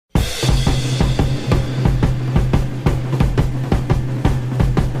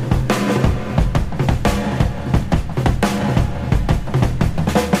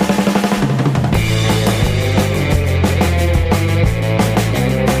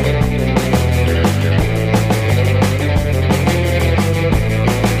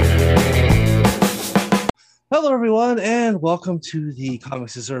welcome to the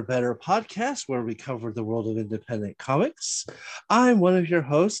Comics Deserve Better podcast, where we cover the world of independent comics. I'm one of your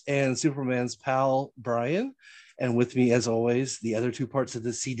hosts and Superman's pal, Brian, and with me, as always, the other two parts of the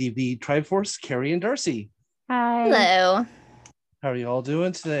CDB Triforce, Carrie and Darcy. Hi. Hello. How are you all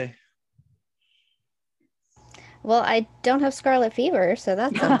doing today? Well, I don't have scarlet fever, so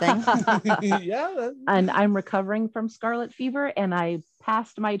that's something. Yeah. And I'm recovering from scarlet fever, and I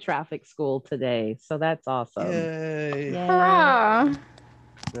passed my traffic school today, so that's awesome. Yay. Hurrah.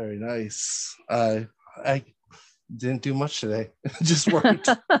 Very nice. I didn't do much today. Just worked.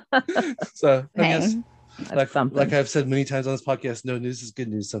 So I guess, like I've said many times on this podcast, no news is good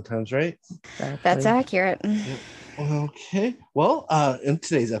news sometimes, right? Exactly. That's accurate. Yep. Okay. Well, in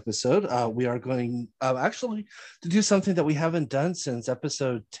today's episode, we are going actually to do something that we haven't done since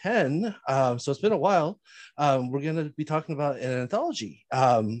episode 10. So it's been a while. We're going to be talking about an anthology.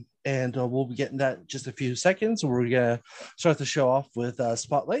 And we'll be getting that in just a few seconds. We're going to start the show off with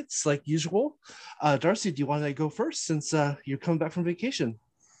spotlights like usual. Darcy, do you want to go first since you're coming back from vacation?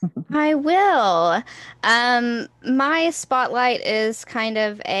 I will. My spotlight is kind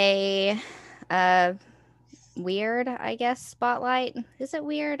of a weird, I guess, spotlight. Is it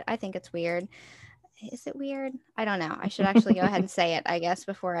weird? I think it's weird. Is it weird? I don't know. I should actually go ahead and say it, I guess,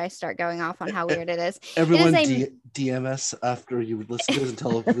 before I start going off on how weird it is. Everyone DM us after you listen to this and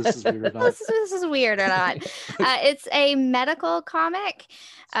tell if this is weird or not. This is weird or not. It's a medical comic.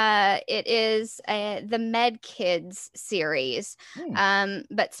 It is the Med Kids series.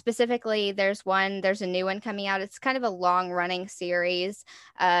 But specifically, there's a new one coming out. It's kind of a long running series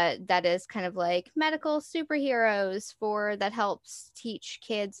that is kind of like medical superheroes that helps teach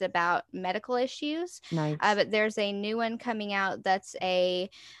kids about medical issues. Nice. But there's a new one coming out that's a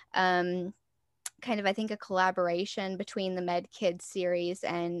kind of, I think, a collaboration between the Med Kids series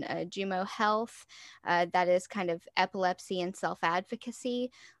and Jumo Health that is kind of epilepsy and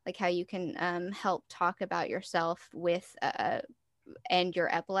self-advocacy, like how you can help talk about yourself with and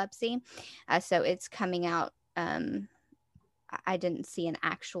your epilepsy. So it's coming out. I didn't see an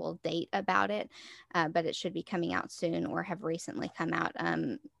actual date about it, but it should be coming out soon or have recently come out.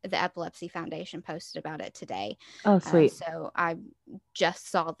 The Epilepsy Foundation posted about it today. Oh, sweet. So I just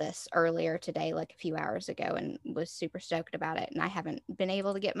saw this earlier today, like a few hours ago, and was super stoked about it. And I haven't been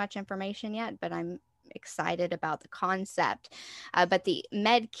able to get much information yet, but I'm excited about the concept. But the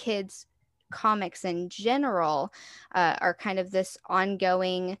Med Kids comics in general are kind of this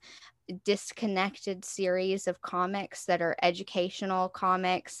ongoing disconnected series of comics that are educational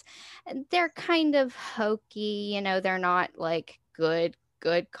comics. They're kind of hokey, they're not like good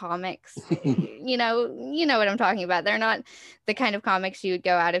comics. you know what I'm talking about. They're not the kind of comics you would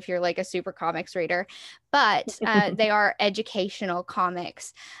go out if you're like a super comics reader, but they are educational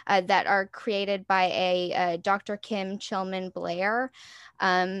comics that are created by a Dr. Kim Chilman Blair.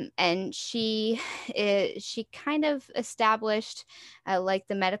 And she kind of established like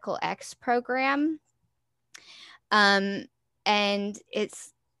the Medical X program. And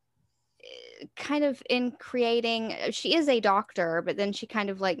it's kind of in creating, she is a doctor, but then she kind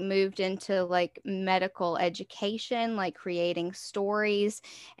of like moved into like medical education, like creating stories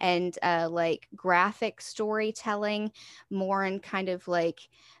and like graphic storytelling, more in kind of like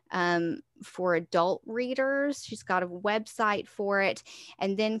for adult readers. She's got a website for it,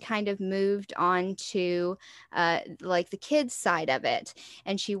 and then kind of moved on to like the kids side of it.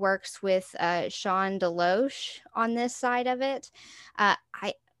 And she works with Sean Deloche on this side of it.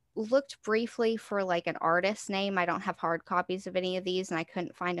 I looked briefly for like an artist name. I don't have hard copies of any of these, and I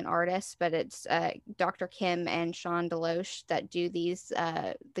couldn't find an artist, but it's Dr. Kim and Sean Deloche that do these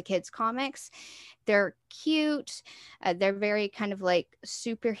the kids comics. They're cute. They're very kind of like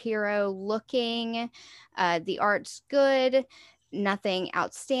superhero looking. The art's good. Nothing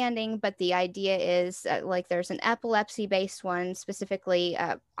outstanding, but the idea is like there's an epilepsy based one specifically.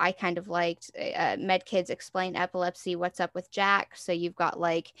 I kind of liked Med Kids Explain Epilepsy, What's Up with Jack. So you've got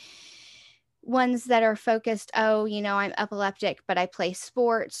like ones that are focused, I'm epileptic, but I play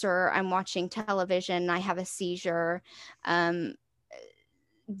sports, or I'm watching television, I have a seizure.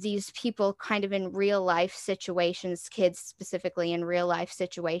 These people kind of in real life situations, kids specifically in real life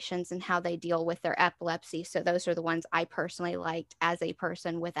situations, and how they deal with their epilepsy. So those are the ones I personally liked as a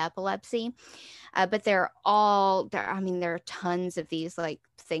person with epilepsy. But there are tons of these like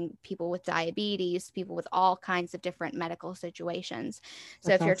people with diabetes, people with all kinds of different medical situations. So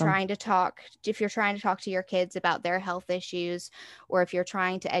That's if you're awesome. trying to talk to your kids about their health issues, or if you're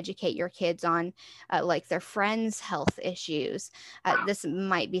trying to educate your kids on like their friends' health issues, this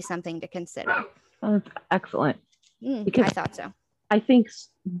might be something to consider. Oh, that's excellent. I thought so. I think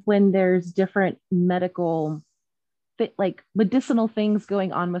when there's different medical like medicinal things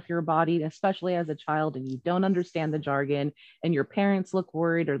going on with your body, especially as a child, and you don't understand the jargon, and your parents look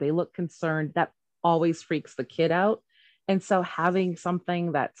worried or they look concerned, that always freaks the kid out. And so having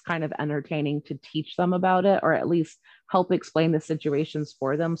something that's kind of entertaining to teach them about it, or at least help explain the situations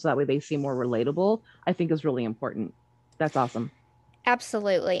for them so that way they seem more relatable, I think is really important. That's awesome.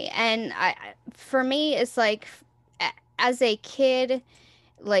 Absolutely. And for me, it's like as a kid,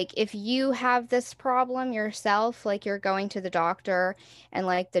 like if you have this problem yourself, like you're going to the doctor and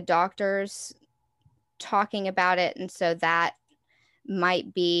like the doctor's talking about it, and so that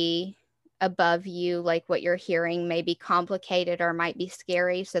might be above you, like what you're hearing may be complicated or might be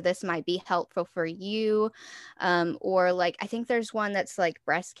scary, so this might be helpful for you. Or like I think there's one that's like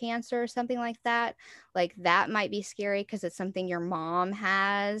breast cancer or something like that, like that might be scary because it's something your mom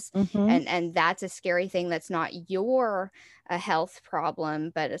has, Mm-hmm. and that's a scary thing that's not your a health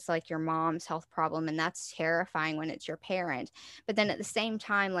problem, but it's like your mom's health problem, and that's terrifying when it's your parent. But then at the same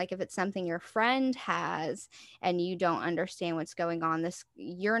time, like if it's something your friend has and you don't understand what's going on, this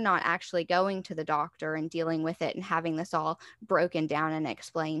you're not actually going to the doctor and dealing with it and having this all broken down and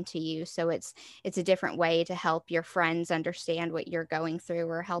explained to you. So it's a different way to help your friends understand what you're going through,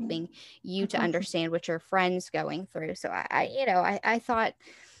 or helping you to understand what your friends going through. So I thought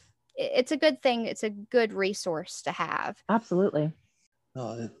it's a good thing, it's a good resource to have. Absolutely.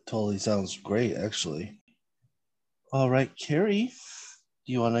 Oh, it totally sounds great, actually. All right, Carrie,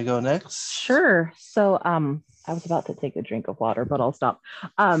 do you want to go next? Sure. So I was about to take a drink of water, but I'll stop.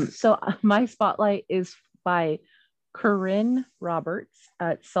 My spotlight is by Corinne Roberts.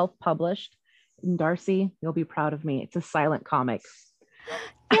 It's self-published. And Darcy, you'll be proud of me. It's a silent comic.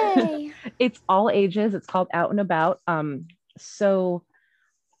 Yay. It's all ages. It's called Out and About. So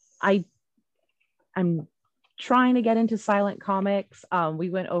I I'm trying to get into silent comics. We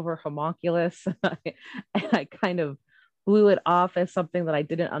went over Homunculus and I kind of blew it off as something that I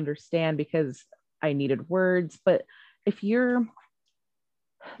didn't understand because I needed words. But if you're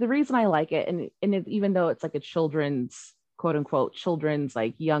the reason I like it, and even though it's like a children's, quote unquote, children's,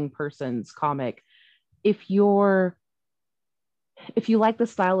 like young person's comic, if you're if you like the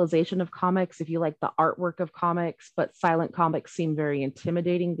stylization of comics, if you like the artwork of comics, but silent comics seem very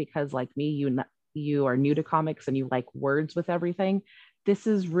intimidating because, like me, you are new to comics and you like words with everything. This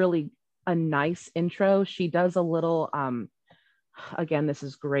is really a nice intro. She does a little, again, this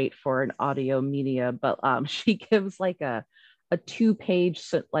is great for an audio media, but she gives like a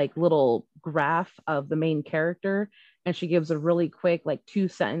 2-page like little graph of the main character, and she gives a really quick like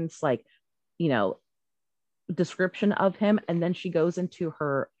 2-sentence like you know description of him, and then she goes into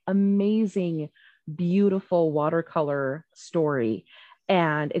her amazing beautiful watercolor story,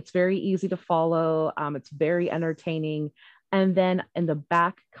 and it's very easy to follow. It's very entertaining, and then in the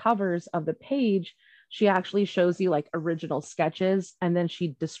back covers of the page she actually shows you like original sketches, and then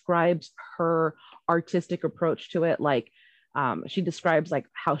she describes her artistic approach to it, like she describes like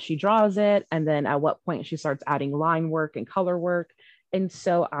how she draws it, and then at what point she starts adding line work and color work. And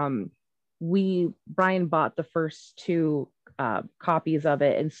so Brian bought the first 2 copies of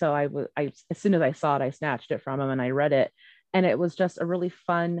it, and so I as soon as I saw it, I snatched it from him and I read it, and it was just a really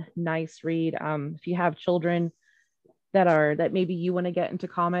fun, nice read. If you have children that maybe you want to get into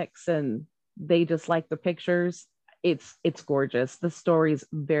comics and they just like the pictures, it's gorgeous. The story's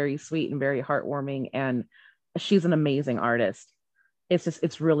very sweet and very heartwarming, and she's an amazing artist.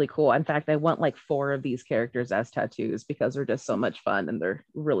 It's really cool. In fact, I want like 4 of these characters as tattoos because they're just so much fun and they're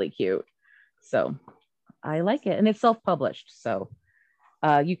really cute. So I like it, and it's self-published. So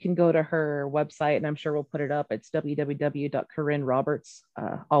you can go to her website, and I'm sure we'll put it up. It's www.corinneroberts,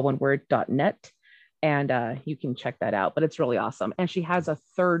 all one word, .net, and you can check that out. But it's really awesome. And she has a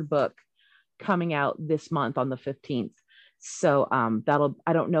 3rd book coming out this month on the 15th. So I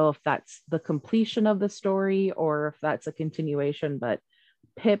don't know if that's the completion of the story or if that's a continuation, but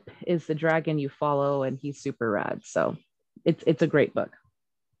Pip is the dragon you follow, and he's super rad. So it's a great book.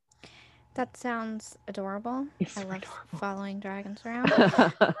 That sounds adorable. It's I love adorable. following dragons around.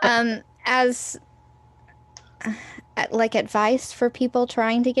 As like advice for people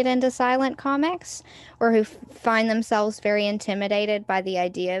trying to get into silent comics, or who find themselves very intimidated by the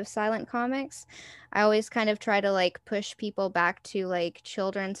idea of silent comics, I always kind of try to like push people back to like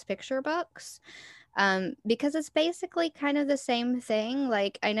children's picture books. because it's basically kind of the same thing.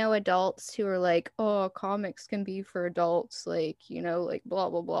 Like, I know adults who are like, oh, comics can be for adults, like, you know, like blah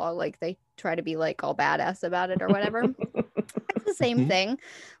blah blah, like they try to be like all badass about it or whatever. It's the same thing.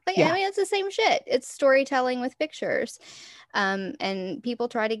 Like, Yeah. I mean, it's the same shit. It's storytelling with pictures. And people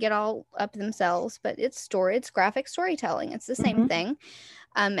try to get all up themselves, but it's graphic storytelling. It's the same thing.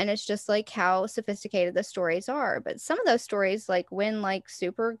 And it's just like how sophisticated the stories are. But some of those stories like win like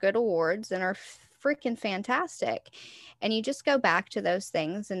super good awards and are freaking fantastic. And you just go back to those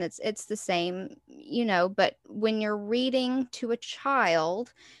things and it's the same, you know, but when you're reading to a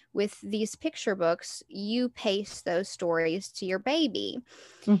child with these picture books, you pace those stories to your baby.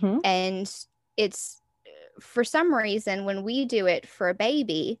 And it's, for some reason, when we do it for a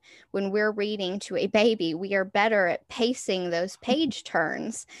baby, when we're reading to a baby, we are better at pacing those page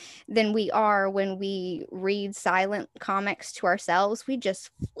turns than we are when we read silent comics to ourselves. We just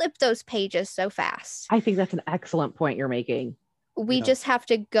flip those pages so fast. I think that's an excellent point you're making. We just have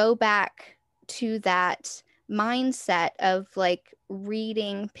to go back to that mindset of like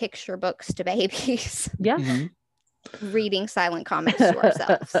reading picture books to babies. Yeah. Reading silent comics to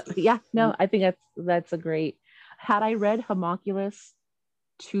ourselves. Yeah, no, I think that's a great. Had I read Homunculus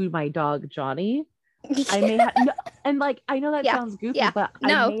to my dog Johnny, I may have, no, and like I know that sounds goofy, but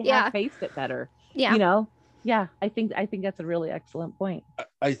I may have faced it better. You know, I think that's a really excellent point.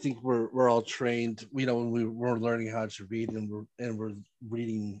 I think we're all trained, you know, when we're learning how to read and we're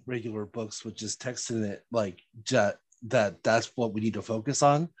reading regular books with just text in it, like that's what we need to focus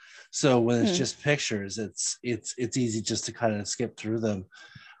on. So when it's just pictures, it's easy just to kind of skip through them.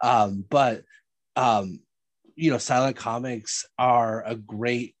 But you know, silent comics are a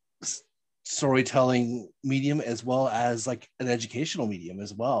great storytelling medium as well as like an educational medium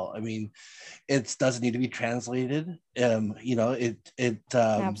as well. I mean, it doesn't need to be translated. You know,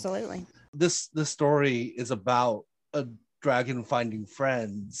 Absolutely. This story is about a dragon finding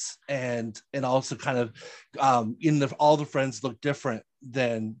friends, and also kind of all the friends look different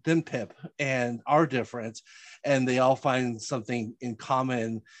than Pip and are different, and they all find something in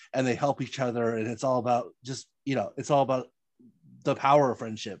common and they help each other, and it's all about just, you know, it's all about the power of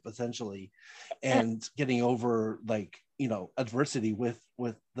friendship essentially, and getting over, like, you know, adversity with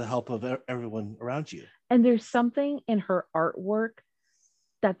the help of everyone around you. And there's something in her artwork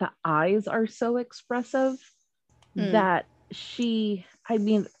that the eyes are so expressive that I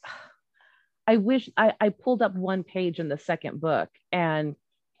mean, I wish I pulled up one page in the second book, and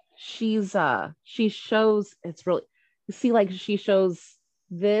she shows, it's really, you see, like she shows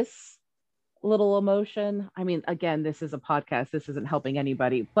this little emotion. I mean, again, this is a podcast, this isn't helping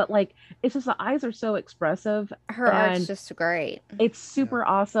anybody, but like, it's just the eyes are so expressive. Her art's just great. It's super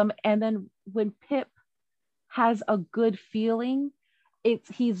awesome. And then when Pip has a good feeling,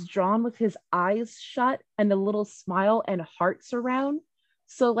 he's drawn with his eyes shut and a little smile and hearts around.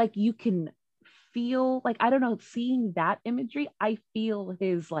 So like you can feel, like, I don't know, seeing that imagery, I feel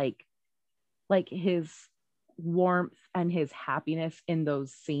his like his warmth and his happiness in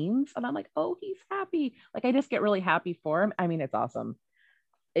those scenes. And I'm like, oh, he's happy. Like, I just get really happy for him. I mean, it's awesome.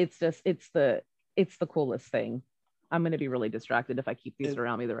 It's the coolest thing. I'm going to be really distracted if I keep these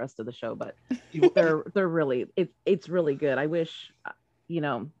around me the rest of the show, but they're really, it's really good. I wish, you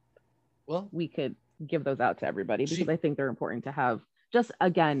know, well, we could give those out to everybody, because I think they're important to have, just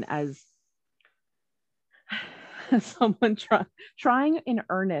again, as someone trying in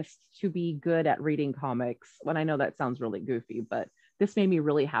earnest to be good at reading comics, when I know that sounds really goofy, but this made me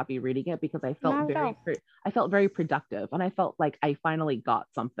really happy reading it, because I felt very productive, and I felt like I finally got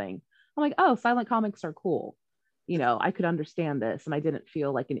something. I'm like, oh, silent comics are cool. You know, I could understand this, and I didn't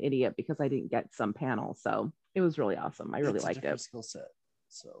feel like an idiot because I didn't get some panel. So it was really awesome. I really liked it. Skill set.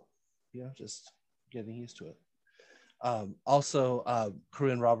 So, yeah, just getting used to it. Also,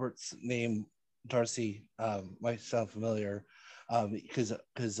 Corinne Roberts' name, Darcy, might sound familiar, because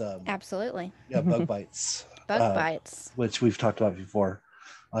absolutely, yeah, Bug Bites. Bug Bites, which we've talked about before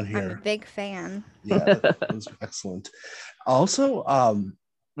on here. I'm a big fan. Yeah, that was excellent. Also,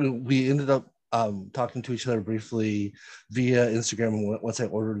 we ended up talking to each other briefly via Instagram once I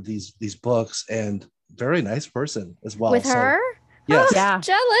ordered these books, and very nice person as well. With her? Yes. Oh, yeah.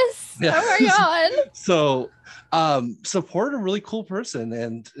 Jealous. Yeah. Oh my god. So support a really cool person,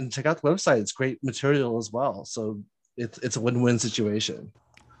 and check out the website. It's great material as well. So it's a win-win situation.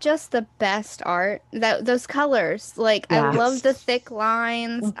 Just the best art. Those colors. Like, I love the thick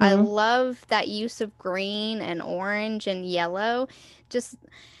lines. I love that use of green and orange and yellow. Just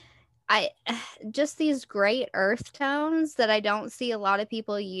these great earth tones that I don't see a lot of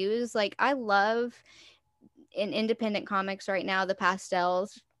people use. Like, I love in independent comics right now the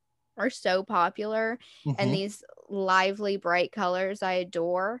pastels. are so popular, and these lively, bright colors I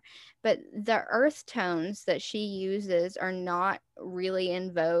adore. But the earth tones that she uses are not really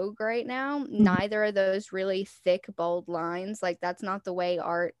in vogue right now. Neither are those really thick, bold lines. Like, that's not the way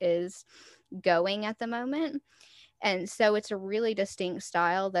art is going at the moment. And so it's a really distinct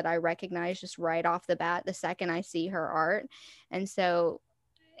style that I recognize just right off the bat the second I see her art. And so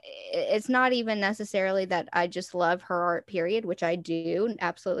it's not even necessarily that I just love her art, period, which I do,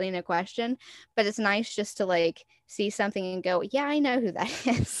 absolutely no question. But it's nice just to like see something and go, yeah, I know who that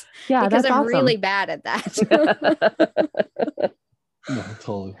is. Yeah, because that's I'm awesome. really bad at that. No,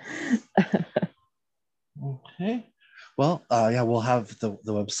 totally. Okay. Well, yeah, we'll have the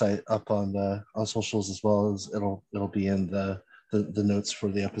website up on socials, as well as it'll be in the notes for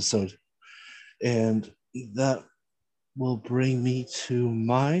the episode. And that will bring me to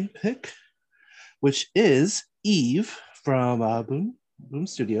my pick, which is Eve from Boom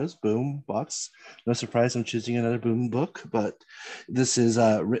Studios, Boom Box. No surprise, I'm choosing another Boom book, but this is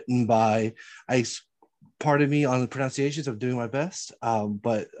written by, pardon me on the pronunciations, I'm doing my best,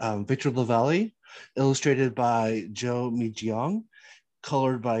 but Victor LaValle, illustrated by Joe Mijiang,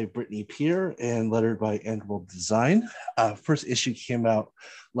 colored by Brittany Peer, and lettered by Andworld Design. First issue came out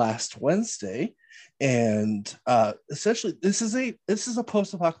last Wednesday, and essentially this is a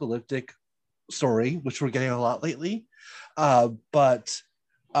post-apocalyptic story, which we're getting a lot lately. But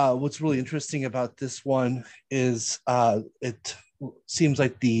what's really interesting about this one is it seems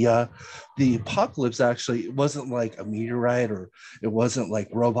like the apocalypse actually wasn't like a meteorite, or it wasn't like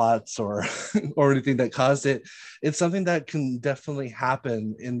robots or or anything that caused it. It's something that can definitely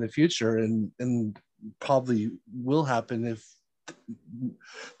happen in the future, and probably will happen if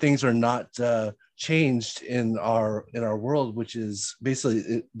things are not changed in our world, which is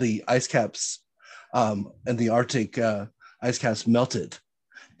basically the ice caps and the Arctic ice caps melted.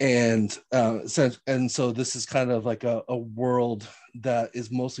 And so this is kind of like a world that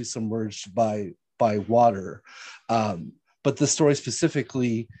is mostly submerged by water. But the story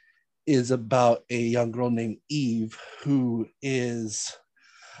specifically is about a young girl named Eve who is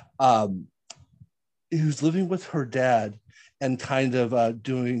who's living with her dad, and kind of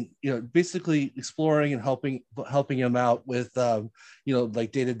doing, basically exploring and helping him out with,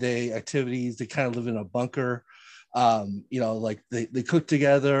 like day-to-day activities. They kind of live in a bunker. Like they cook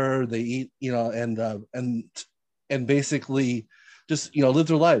together, they eat, and basically just, live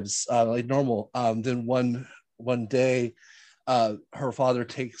their lives like normal. Then one day, her father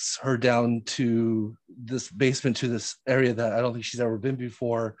takes her down to this basement, to this area that I don't think she's ever been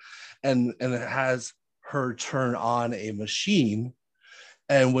before, and it has her turn on a machine.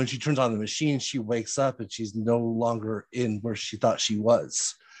 And when she turns on the machine, she wakes up and she's no longer in where she thought she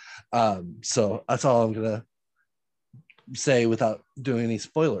was. So that's all I'm gonna say without doing any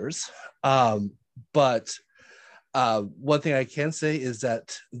spoilers. But one thing I can say is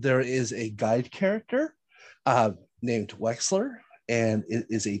that there is a guide character named Wexler, and it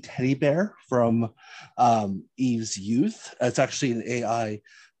is a teddy bear from Eve's youth. It's actually an AI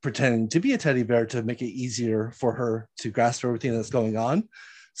pretending to be a teddy bear to make it easier for her to grasp everything that's going on.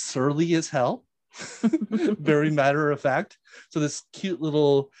 Surly as hell. Very matter of fact. So this cute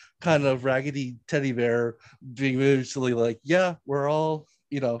little kind of raggedy teddy bear being mutually like, yeah, we're all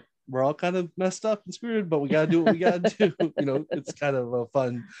kind of messed up and screwed, but we gotta do what we gotta do. It's kind of a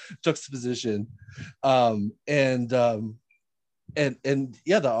fun juxtaposition. And yeah,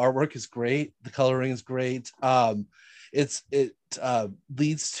 the artwork is great, the coloring is great. It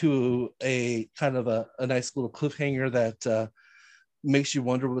leads to a kind of a nice little cliffhanger that makes you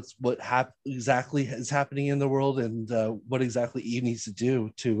wonder what exactly is happening in the world, and what exactly Eve needs to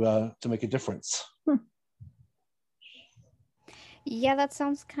do to make a difference. Yeah, that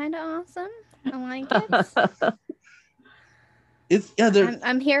sounds kind of awesome. I like it.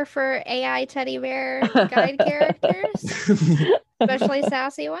 I'm here for AI teddy bear guide characters, especially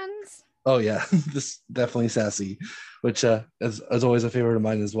sassy ones. Oh yeah, this definitely sassy, which is always a favorite of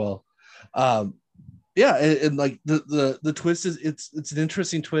mine as well. Yeah, and like the twist is it's an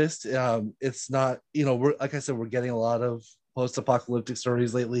interesting twist. It's not, we're, like I said, we're getting a lot of post-apocalyptic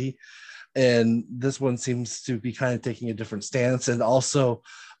stories lately, and this one seems to be kind of taking a different stance. And also,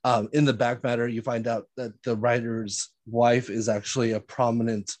 in the back matter, you find out that the writer's wife is actually a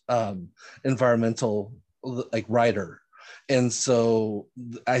prominent environmental like writer, and so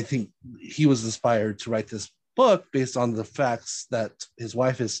I think he was inspired to write this book based on the facts that his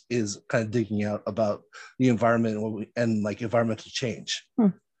wife is kind of digging out about the environment and like environmental change.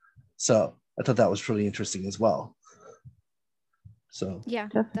 So I thought that was really interesting as well. So yeah,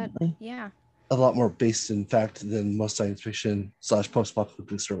 definitely. yeah. a lot more based in fact than most science fiction /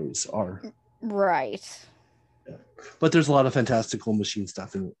 post-apocalyptic stories are. Right. Yeah. But there's a lot of fantastical machine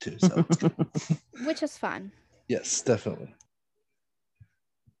stuff in it too, so it's good. Which is fun. Yes, definitely.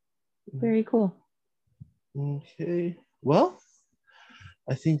 Very cool. Okay. Well,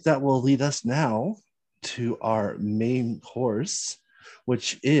 I think that will lead us now to our main course,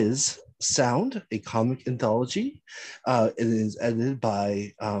 which is Sound, a comic anthology. It is edited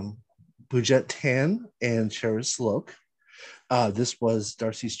by Bujet Tan and Cheris Loke. This was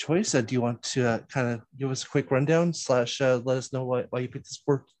Darcy's choice. Do you want to kind of give us a quick rundown / let us know why you picked this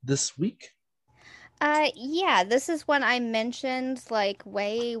for this week? Yeah, this is one I mentioned like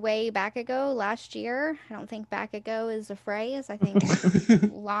way back ago last year. I don't think back ago is a phrase. I think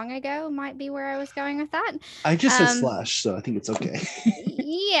long ago might be where I was going with that. I just said / so I think it's okay.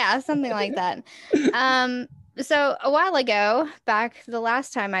 Yeah, something like that. So a while ago, back the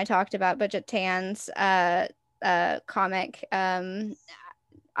last time I talked about Bujet Tan's comic,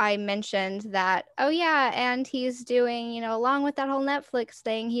 I mentioned that, oh yeah, and he's doing, along with that whole Netflix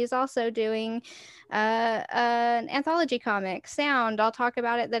thing, he's also doing an anthology comic, Sound. I'll talk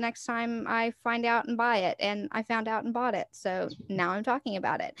about it the next time I find out and buy it. And I found out and bought it. So now I'm talking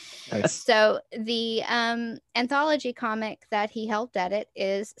about it. Nice. So the anthology comic that he helped edit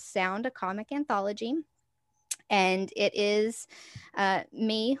is Sound, a comic anthology. And it is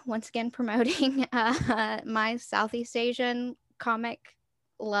me, once again, promoting my Southeast Asian comic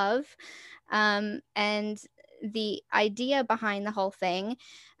love. And the idea behind the whole thing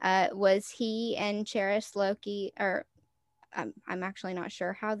was he and Cheris Loki, or I'm actually not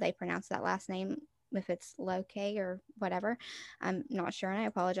sure how they pronounce that last name, if it's Loki or whatever. I'm not sure, and I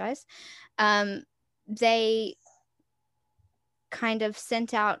apologize. They kind of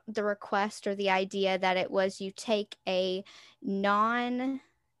sent out the request or the idea that it was you take a non-visual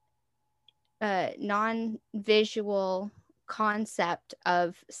concept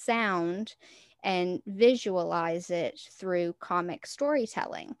of sound and visualize it through comic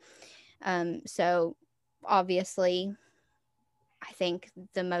storytelling. So obviously, I think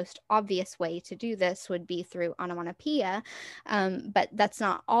the most obvious way to do this would be through onomatopoeia, but that's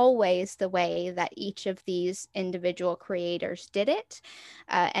not always the way that each of these individual creators did it.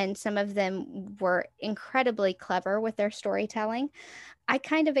 And some of them were incredibly clever with their storytelling. I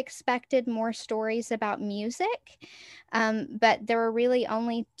kind of expected more stories about music, but there were really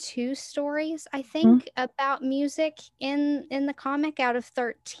only 2 stories, I think, about music in the comic out of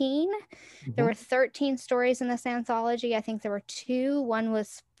 13. There were 13 stories in this anthology. I think there were 2. One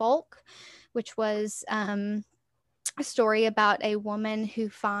was Folk, which was a story about a woman who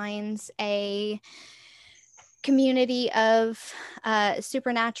finds a community of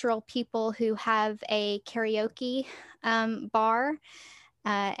supernatural people who have a karaoke bar.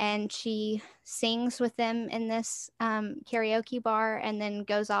 And she sings with them in this karaoke bar and then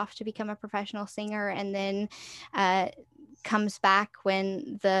goes off to become a professional singer, and then comes back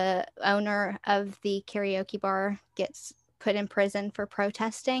when the owner of the karaoke bar gets put in prison for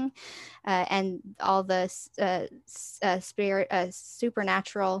protesting, and all the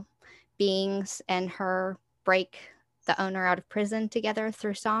supernatural beings and her break the owner out of prison together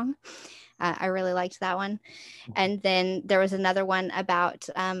through song. I really liked that one. And then there was another one about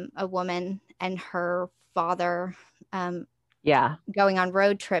a woman and her father going on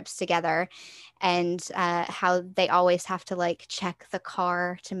road trips together, and how they always have to like check the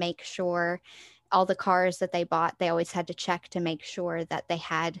car to make sure all the cars that they bought, they always had to check to make sure that they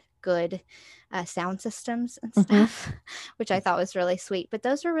had good sound systems and stuff, which I thought was really sweet. But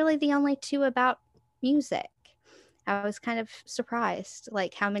those were really the only 2 about music. I was kind of surprised,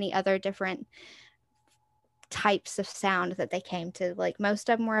 like how many other different types of sound that they came to. Like most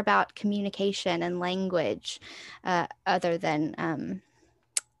of them were about communication and language, other than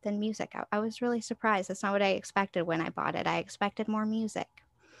music. I was really surprised. That's not what I expected when I bought it. I expected more music.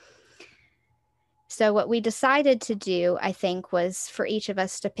 So what we decided to do, I think, was for each of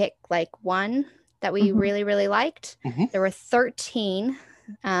us to pick like one that we really, really liked. There were 13.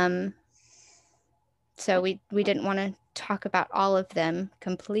 So we didn't want to talk about all of them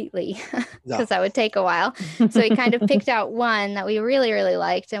completely because that would take a while. So we kind of picked out one that we really, really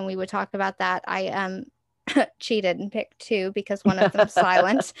liked, and we would talk about that. I cheated and picked 2 because one of them's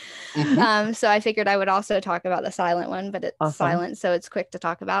silent. So I figured I would also talk about the silent one, but it's silent, so it's quick to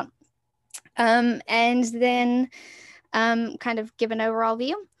talk about. And then kind of give an overall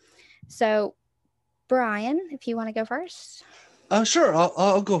view. So Brian, if you want to go first. Sure,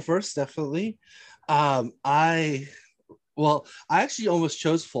 I'll go first, definitely. I actually almost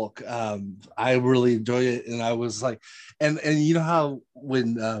chose Folk. I really enjoy it, and I was like, and you know how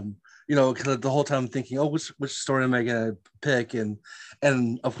when because the whole time I'm thinking, oh, which story am I gonna pick? And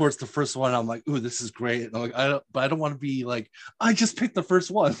of course the first one I'm like, ooh, this is great. And I'm like, I don't want to be like, I just picked the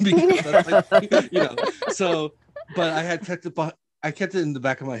first one because that's so. But I kept it in the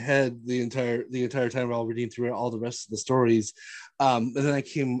back of my head the entire time while reading through all the rest of the stories. And then I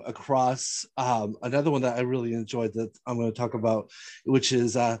came across another one that I really enjoyed that I'm going to talk about, which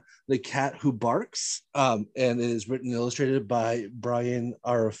is The Cat Who Barks, and it is written and illustrated by Brian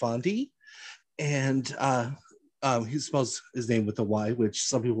Arafandi. And he spells his name with a Y, which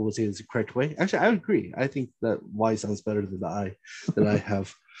some people would say is the correct way. Actually, I agree. I think that Y sounds better than the I that I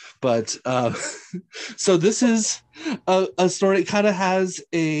have. But so this is a story. It kind of has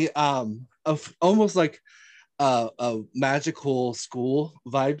a almost like a magical school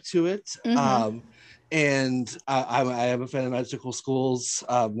vibe to it. And I am a fan of magical schools.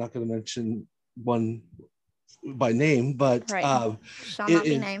 I'm not going to mention one by name, but shall not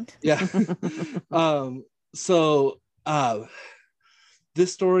be named. Yeah. So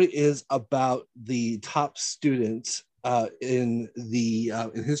this story is about the top student in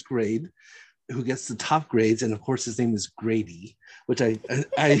his grade, who gets the top grades, and of course his name is Grady, which I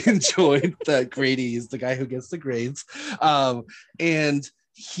enjoyed that Grady is the guy who gets the grades, and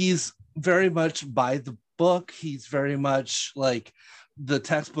he's very much by the book. He's very much like the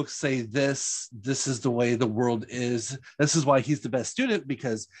textbooks say this is the way the world is. This is why he's the best student,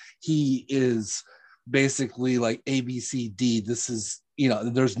 because he is basically like ABCD. This is,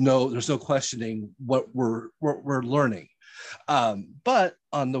 there's no questioning what we're learning. But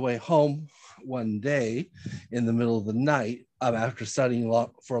on the way home one day in the middle of the night, after studying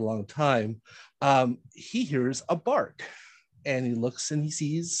for a long time, he hears a bark, and he looks and he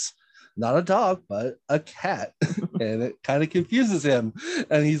sees not a dog, but a cat. And it kind of confuses him.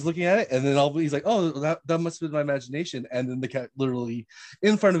 And he's looking at it, and then he's like, oh, that must have been my imagination. And then the cat literally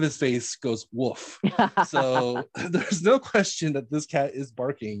in front of his face goes woof. So there's no question that this cat is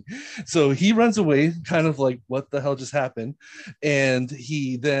barking. So he runs away, kind of like, what the hell just happened? And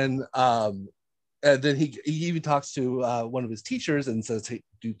he then he even talks to one of his teachers and says, hey,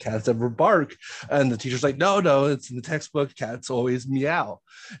 do cats ever bark? And the teacher's like, no, it's in the textbook. Cats always meow.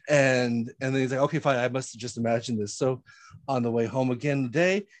 And then he's like, okay, fine. I must have just imagined this. So on the way home again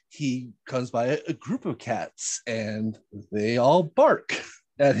today, he comes by a group of cats, and they all bark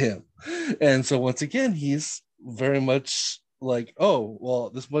at him. And so once again, he's very much like, oh,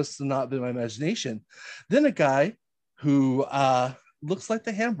 well, this must have not been my imagination. Then a guy who looks like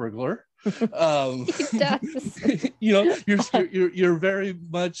the Hamburglar. He does. You're very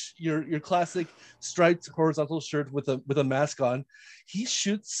much your classic striped horizontal shirt with a mask on. He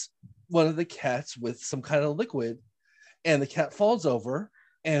shoots one of the cats with some kind of liquid, and the cat falls over.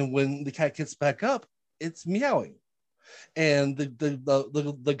 And when the cat gets back up, it's meowing. And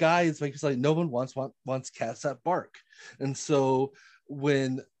the guy is like, no one wants cats that bark. And so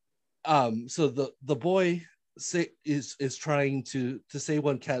when so the boy is trying to save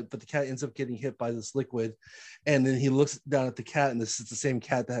one cat, but the cat ends up getting hit by this liquid. And then he looks down at the cat, and this is the same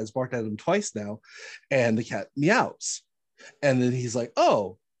cat that has barked at him twice now, and the cat meows. And then he's like,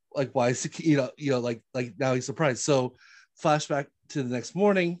 oh, like, why is it, like now he's surprised. So flashback to the next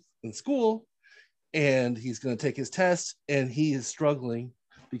morning in school, and he's going to take his test, and he is struggling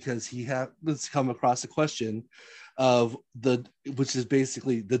because he happens to come across a question of which is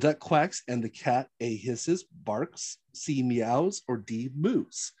basically the duck quacks and the cat A hisses, barks, C meows, or D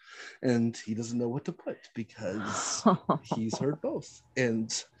moos. And he doesn't know what to put because he's heard both.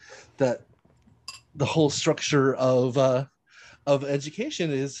 And that the whole structure of education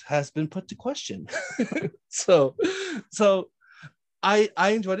has been put to question. so I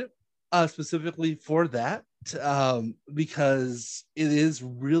enjoyed it specifically for that, because it is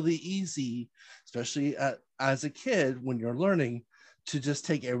really easy, especially as a kid when you're learning, to just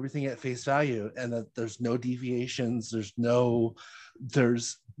take everything at face value, and that there's no deviations, there's no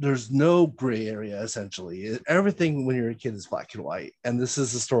gray area. Essentially everything when you're a kid is black and white, and this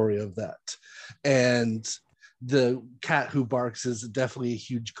is the story of that. And the cat who barks is definitely a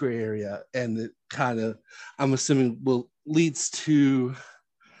huge gray area, and it kind of, I'm assuming, leads to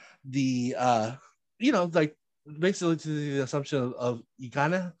the like basically to the assumption of you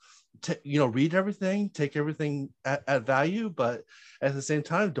gotta read everything, take everything at value, but at the same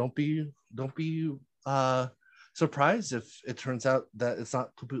time, don't be surprised if it turns out that it's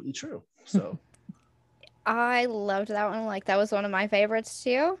not completely true. So I loved that one. Like, that was one of my favorites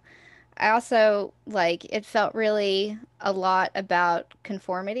too. I also, like, it felt really a lot about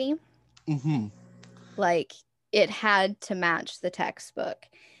conformity. Mm-hmm. Like, it had to match the textbook.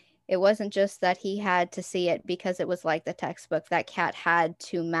 It wasn't just that he had to see it because it was like the textbook. That cat had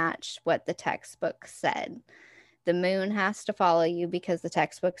to match what the textbook said. The moon has to follow you because the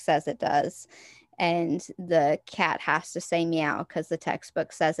textbook says it does. And the cat has to say meow because the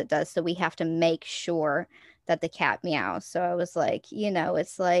textbook says it does. So we have to make sure that the cat meows. So I was like,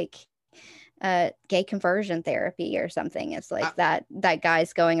 it's like gay conversion therapy or something. It's like that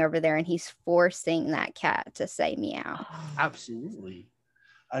guy's going over there and he's forcing that cat to say meow. Absolutely.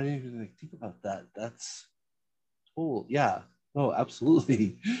 I didn't even think about that. That's cool. Yeah. No,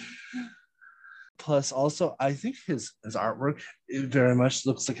 absolutely. Plus, also, I think his artwork, it very much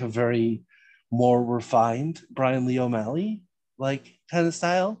looks like a very more refined Brian Lee O'Malley like kind of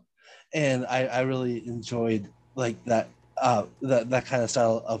style, and I really enjoyed like that that kind of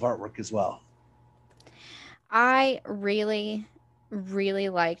style of artwork as well. I really, really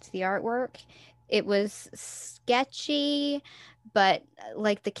liked the artwork. It was sketchy, but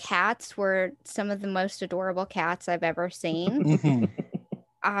like the cats were some of the most adorable cats I've ever seen.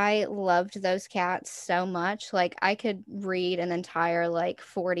 I loved those cats so much. Like I could read an entire like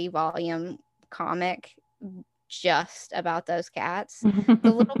 40 volume comic just about those cats. The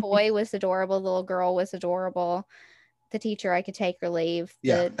little boy was adorable, the little girl was adorable. The teacher, I could take or leave.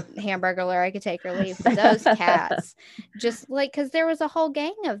 Yeah. The hamburglar, I could take or leave. But those cats, just like, because there was a whole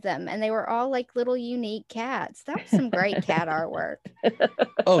gang of them and they were all like little unique cats. That was some great cat artwork.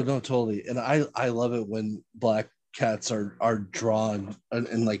 Oh, no, totally. And I love it when black cats are drawn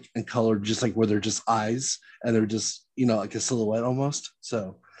and like in color, just like where they're just eyes and they're just, like a silhouette almost.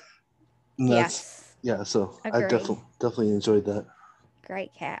 So Yes. Yeah, so Agree. I definitely enjoyed that.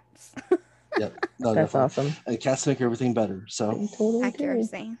 Great cats. Yep. No, That's definitely. awesome. And cats make everything better. So Totally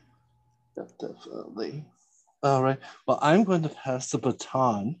accuracy. Definitely. All right. Well, I'm going to pass the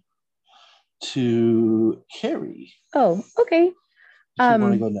baton to Carrie. Oh, okay. If you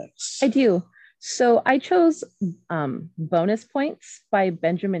want to go next. I do. So I chose Bonus Points by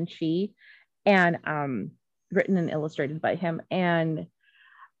Benjamin Chi, and written and illustrated by him. And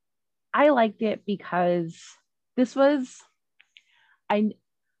I liked it because this was,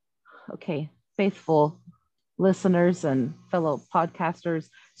 faithful listeners and fellow podcasters.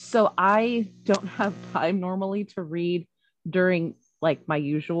 So I don't have time normally to read during like my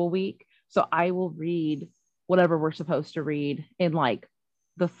usual week. So I will read whatever we're supposed to read in like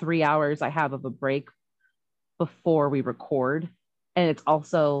the 3 hours I have of a break before we record. And it's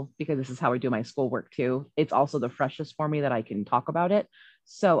also, because this is how I do my schoolwork too, it's also the freshest for me that I can talk about it.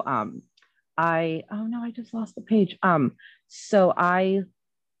 So I just lost the page. So I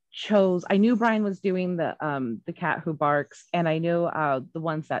knew Brian was doing the Cat Who Barks, and I knew the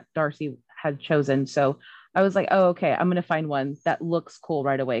ones that Darcy had chosen. So I was like, oh, okay, I'm gonna find one that looks cool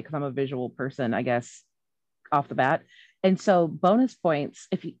right away because I'm a visual person, I guess, off the bat. And so Bonus Points,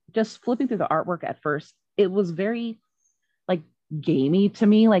 if you just flipping through the artwork at first, it was very like gamey to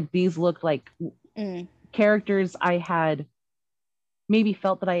me. Like these looked like characters I had maybe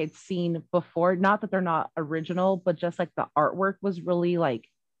felt that I had seen before. Not that they're not original, but just like the artwork was really like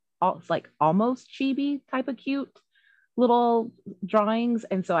almost chibi type of cute little drawings.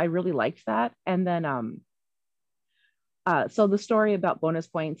 And so I really liked that. And then so the story about Bonus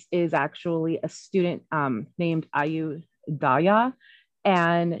Points is actually a student named Ayu Daya,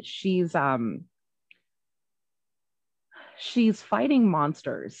 and she's fighting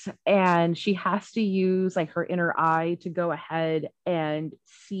monsters, and she has to use like her inner eye to go ahead and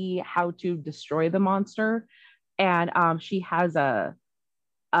see how to destroy the monster. And she has an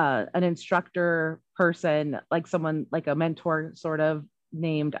instructor person, like someone like a mentor sort of,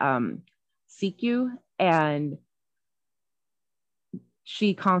 named Sikyu, and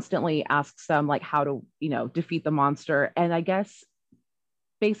she constantly asks them like how to defeat the monster. And I guess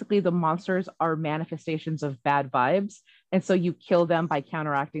basically the monsters are manifestations of bad vibes, and so you kill them by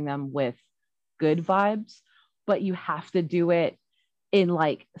counteracting them with good vibes, but you have to do it in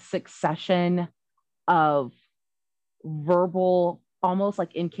like succession of verbal, almost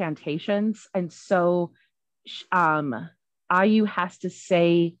like incantations. And so Ayu has to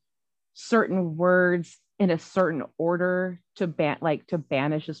say certain words in a certain order to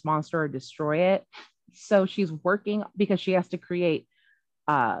banish this monster or destroy it. So she's working because she has to create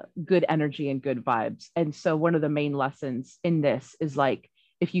good energy and good vibes. And so one of the main lessons in this is like,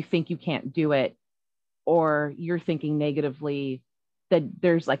 if you think you can't do it or you're thinking negatively, that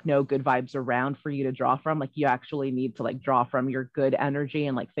there's like no good vibes around for you to draw from. Like you actually need to like draw from your good energy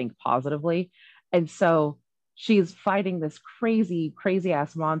and like think positively. And so she's fighting this crazy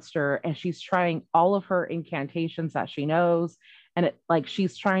ass monster, and she's trying all of her incantations that she knows. And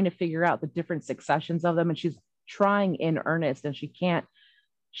she's trying to figure out the different successions of them, and she's trying in earnest, and she can't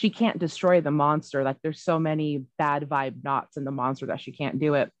she can't destroy the monster. Like there's so many bad vibe knots in the monster that she can't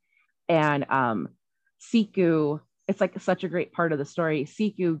do it. And Siku, it's like such a great part of the story.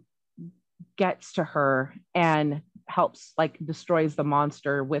 Siku gets to her and helps, like destroys the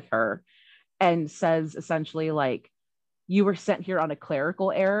monster with her, and says essentially like, you were sent here on a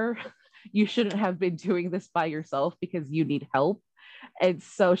clerical error. You shouldn't have been doing this by yourself because you need help. And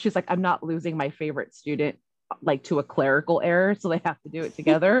so she's like, I'm not losing my favorite student like to a clerical error, so they have to do it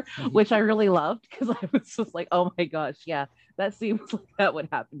together, which I really loved, because I was just like, oh my gosh, yeah, that seems like that would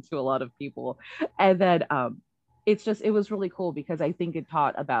happen to a lot of people. And then it was really cool because I think it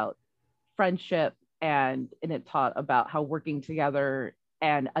taught about friendship, and it taught about how working together,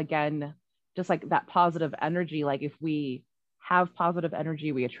 and again, just like that positive energy, like if we have positive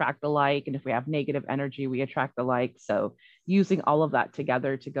energy, we attract the like, and if we have negative energy, we attract the like. So using all of that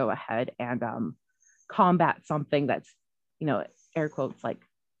together to go ahead and combat something that's, air quotes, like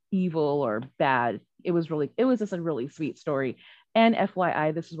evil or bad. It was just a really sweet story. And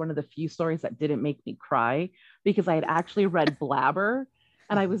FYI, this is one of the few stories that didn't make me cry, because I had actually read Blabber,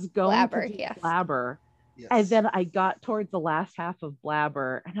 and I was going to do Blabber. Yes. And then I got towards the last half of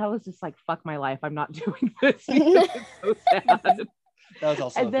Blabber, and I was just like, fuck my life, I'm not doing this. It's so sad. That was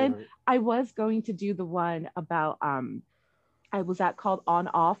also and then favorite. I was going to do the one about I was at called On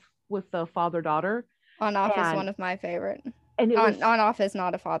Off with the father-daughter. On Off is one of my favorite. And On Off is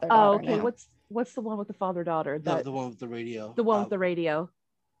not a father-daughter. Oh, okay. No. What's the one with the father-daughter? The one with the radio. The one with the radio.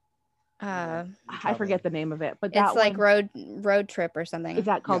 I forget the name of it, but that it's like road trip or something. Is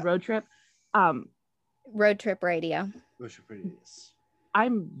that called Road Trip? Road Trip Radio. Road Trip Radio, yes.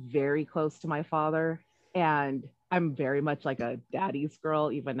 I'm very close to my father, and I'm very much like a daddy's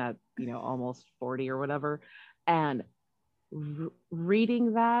girl, even at almost 40 or whatever. And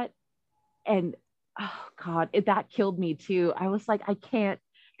reading that, and oh god, that killed me too. I was like, I can't,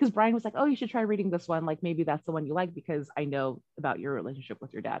 because Brian was like, oh, you should try reading this one, like maybe that's the one you like, because I know about your relationship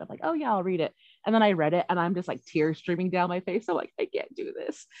with your dad. I'm like, oh yeah, I'll read it. And then I read it, and I'm just like tears streaming down my face. I'm like, I can't do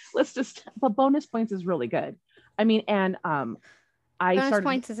this. But Bonus Points is really good. I mean, and Bonus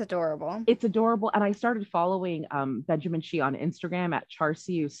Points is adorable. It's adorable. And I started following Benjamin Shee on Instagram at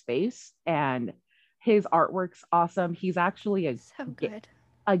Charsiu Space, and his artwork's awesome. He's actually a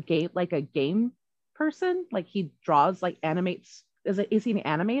game person. Like he draws, like animates. Is he an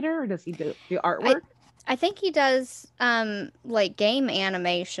animator, or does he do artwork? I think he does like game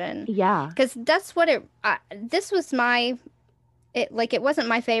animation. Yeah, because that's what this was it wasn't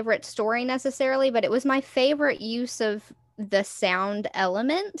my favorite story necessarily, but it was my favorite use of the sound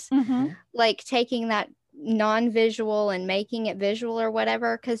element. Mm-hmm. Like taking that non-visual and making it visual or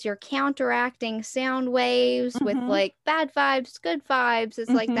whatever, because you're counteracting sound waves with like bad vibes, good vibes. It's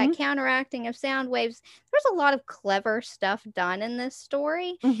like that counteracting of sound waves. There's a lot of clever stuff done in this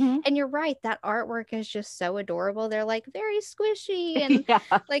story, and you're right, that artwork is just so adorable. They're like very squishy and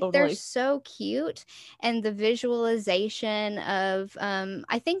totally. They're so cute, and the visualization of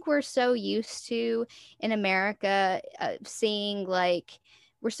I think we're so used to in America seeing like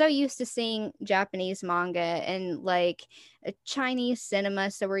we're so used to seeing Japanese manga and like a Chinese cinema.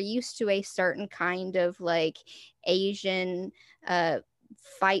 So we're used to a certain kind of like Asian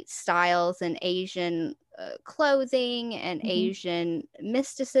fight styles and Asian clothing and Asian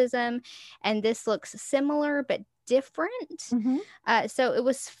mysticism. And this looks similar but different. So it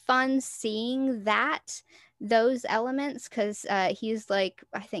was fun seeing those elements, because he's like,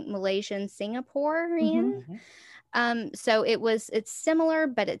 I think, Malaysian, Singaporean. So it's similar,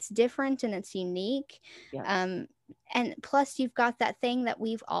 but it's different and it's unique. Yes. And plus you've got that thing that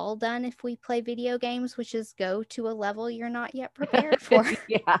we've all done if we play video games, which is go to a level you're not yet prepared for.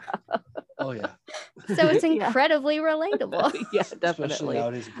 Oh yeah. So it's incredibly relatable. Yeah, definitely. Especially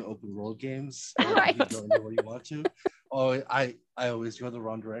nowadays with the open world games. Right. You don't know where you want to. Oh, I always go the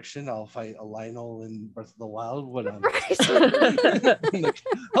wrong direction. I'll fight a Lionel in Breath of the Wild when I'm like,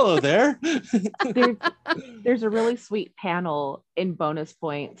 hello there. There's a really sweet panel in Bonus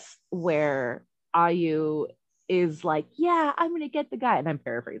Points where Ayu is like, yeah, I'm gonna get the guy, and I'm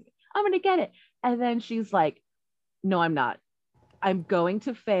paraphrasing, I'm gonna get it, and then she's like, no, I'm not. I'm going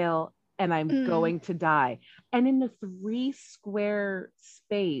to fail, and I'm going to die. And in the 3 square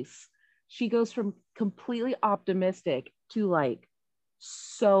space, she goes from completely optimistic to like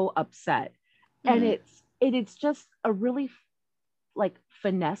so upset. And it's just a really like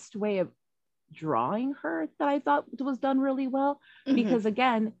finessed way of drawing her that I thought was done really well. Because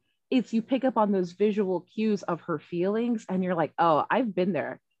again, it's you pick up on those visual cues of her feelings, and you're like, oh, I've been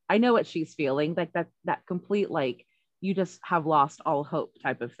there. I know what she's feeling. Like that complete, like, you just have lost all hope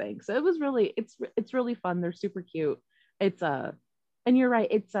type of thing. So it was really, it's really fun. They're super cute. It's And you're right.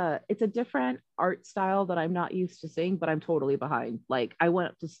 It's a different art style that I'm not used to seeing, but I'm totally behind. Like I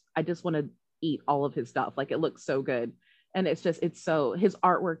just want to eat all of his stuff. Like it looks so good. And it's so his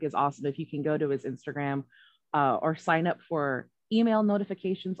artwork is awesome. If you can go to his Instagram or sign up for email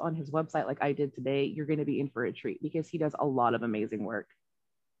notifications on his website like I did today, you're going to be in for a treat because he does a lot of amazing work.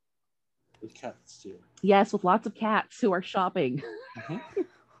 With cats too. Yes, with lots of cats who are shopping.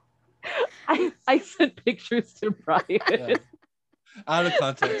 Mm-hmm. I sent pictures to Brian. Yeah. Out of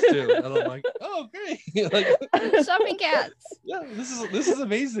context too, and I'm like, oh great, like shopping cats. Yeah, this is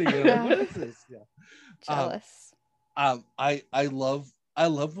amazing. Like, what is this? Yeah, jealous. I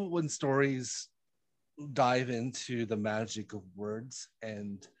love when stories dive into the magic of words,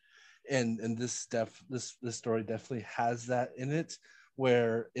 and this story definitely has that in it,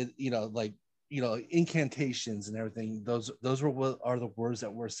 where it like incantations and everything. Those are what are the words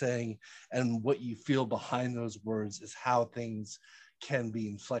that we're saying, and what you feel behind those words is how things can be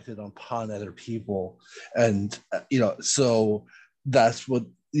inflected upon other people. And so that's what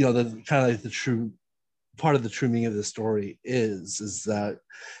the kind of like the true part of the true meaning of the story is that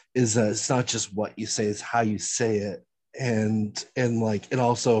it's not just what you say, it's how you say it. And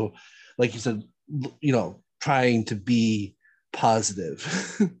also, like you said, trying to be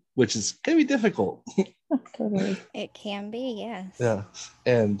positive which is can be difficult. It can be, yes. Yeah.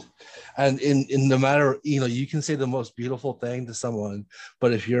 And in no matter, you can say the most beautiful thing to someone,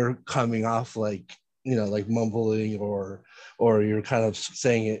 but if you're coming off like like mumbling or you're kind of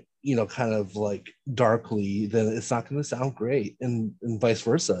saying it kind of like darkly, then it's not going to sound great. And vice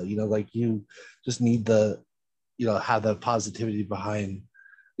versa, like you just need the have that positivity behind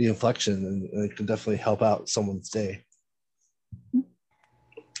the inflection, and it can definitely help out someone's day.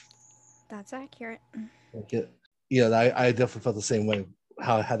 That's accurate. Like it, I definitely felt the same way,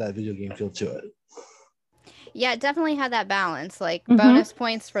 how it had that video game feel to it. Yeah, it definitely had that balance, like bonus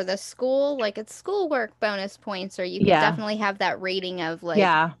points for the school, like it's schoolwork bonus points, or you could definitely have that rating of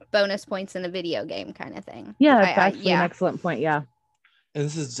like bonus points in a video game kind of thing. Yeah, that's actually an excellent point. Yeah. And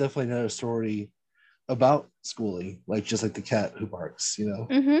this is definitely another story about schooling, like just like the cat who barks,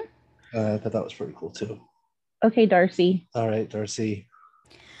 I thought that was pretty cool too. Okay, Darcy. All right, Darcy.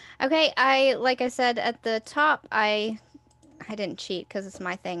 Okay, like I said at the top, I didn't cheat because it's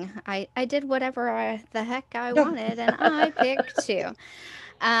my thing. I did whatever the heck I wanted, and I picked two.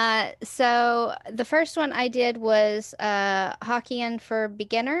 So the first one I did was Hokkien for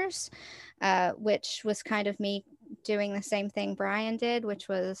Beginners, which was kind of me doing the same thing Brian did, which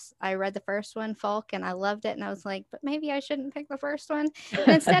was I read the first one, Falk, and I loved it, and I was like, but maybe I shouldn't pick the first one. And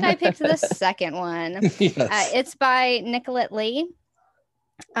instead, I picked the second one. Yes. It's by Nicolette Lee.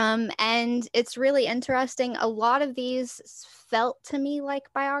 And it's really interesting. A lot of these felt to me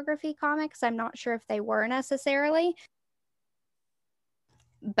like biography comics. I'm not sure if they were necessarily,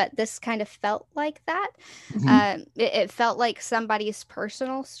 but this kind of felt like that. It felt like somebody's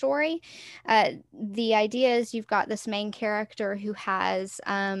personal story. The idea is you've got this main character who has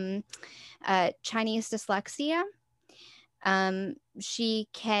Chinese dyslexia. She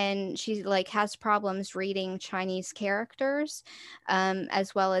like has problems reading Chinese characters,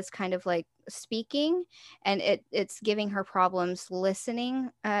 as well as kind of like speaking, and it's giving her problems listening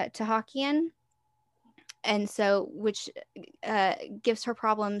to Hokkien. And so, which gives her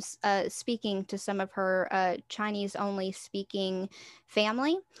problems speaking to some of her Chinese only speaking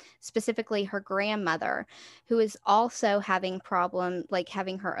family, specifically her grandmother, who is also having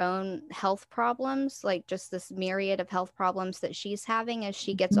having her own health problems, like just this myriad of health problems that she's having as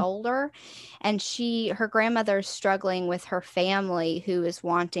she gets older. And her grandmother is struggling with her family, who is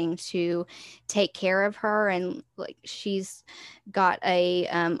wanting to take care of her. And like she's got a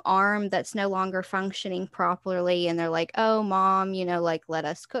arm that's no longer functioning properly, and they're like, oh mom, like let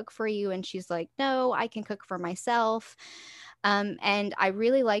us cook for you, and she's like, no, I can cook for myself. And I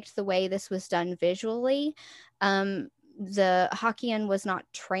really liked the way this was done visually. The Hokkien was not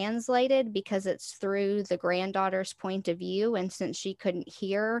translated because it's through the granddaughter's point of view, and since she couldn't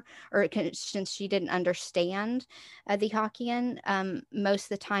hear since she didn't understand the Hokkien, most of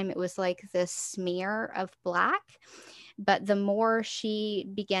the time it was like this smear of black. But the more she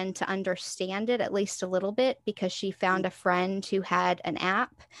began to understand it, at least a little bit, because she found a friend who had an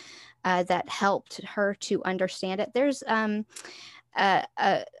app that helped her to understand it. There's a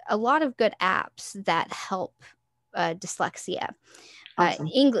lot of good apps that help dyslexia. Awesome.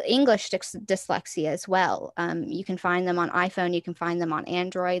 English dyslexia as well. You can find them on iPhone, you can find them on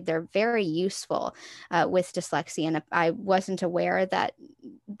Android. They're very useful with dyslexia. And I wasn't aware that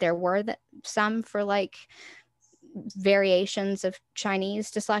there were some for like variations of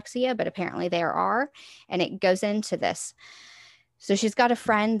Chinese dyslexia, but apparently there are, and it goes into this. So she's got a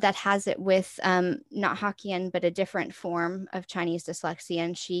friend that has it with not Hokkien, but a different form of Chinese dyslexia.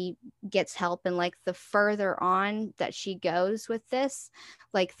 And she gets help. And like the further on that she goes with this,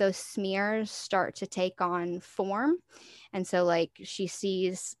 like those smears start to take on form. And so like she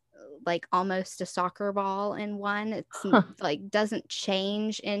sees like almost a soccer ball in one. It's like doesn't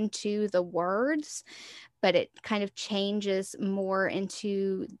change into the words, but it kind of changes more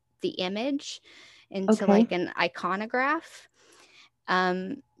into the image, into like an iconograph.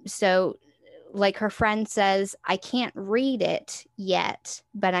 So like her friend says, I can't read it yet,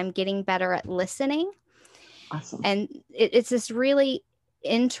 but I'm getting better at listening. Awesome. And it's this really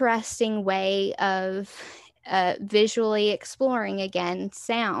interesting way of visually exploring, again,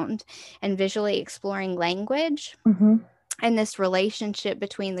 sound and visually exploring language. And this relationship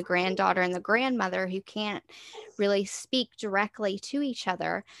between the granddaughter and the grandmother, who can't really speak directly to each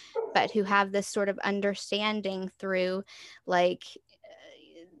other, but who have this sort of understanding through like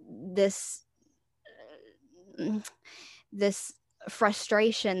this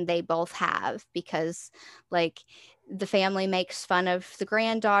frustration they both have, because like the family makes fun of the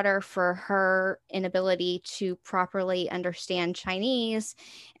granddaughter for her inability to properly understand Chinese,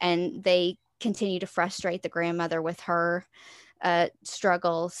 and they continue to frustrate the grandmother with her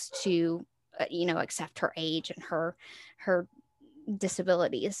struggles to accept her age and her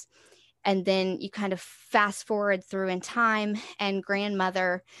disabilities. And then you kind of fast forward through in time, and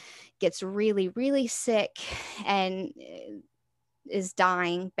grandmother gets really, really sick and is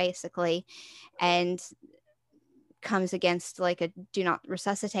dying basically, and comes against like a do not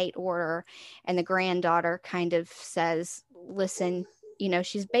resuscitate order. And the granddaughter kind of says, listen,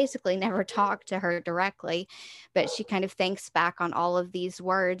 she's basically never talked to her directly, but she kind of thinks back on all of these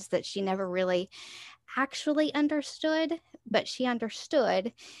words that she never really actually understood, but she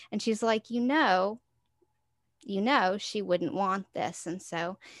understood. And she's like, she wouldn't want this. And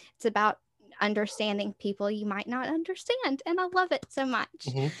so it's about understanding people you might not understand. And I love it so much.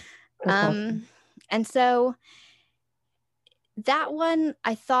 Awesome. And so that one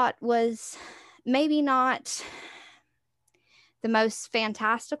I thought was maybe not the most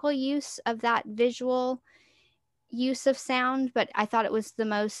fantastical use of that visual use of sound, but I thought it was the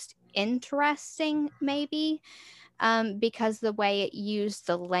most interesting maybe, because the way it used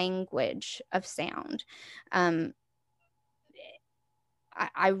the language of sound. I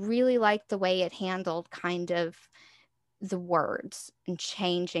really liked the way it handled kind of the words and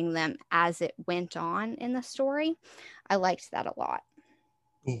changing them as it went on in the story. I liked that a lot.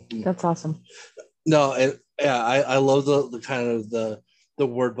 That's awesome. No, I love the kind of the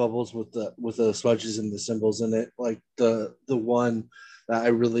word bubbles with the smudges and the symbols in it. Like the one that I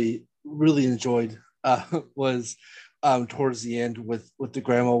really enjoyed was towards the end with the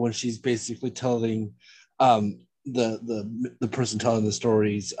grandma, when she's basically telling the person telling the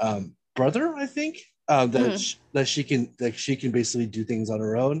stories brother, I think, that she can basically do things on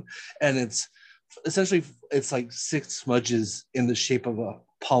her own, and it's essentially it's like 6 smudges in the shape of a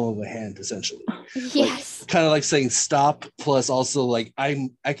palm of a hand, essentially. Yes. Like, kind of like saying stop, plus also like I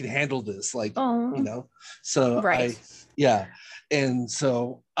can handle this, like so right. and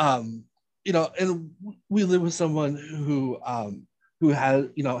so and we live with someone who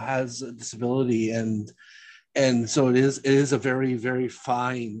has a disability, and so it is a very, very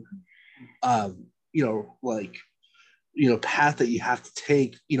fine path that you have to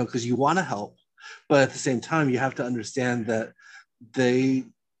take, because you want to help, but at the same time you have to understand that they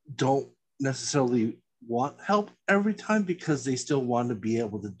don't necessarily want help every time, because they still want to be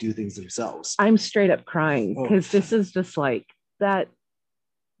able to do things themselves. I'm straight up crying because this is just like that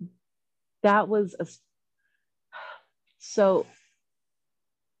was so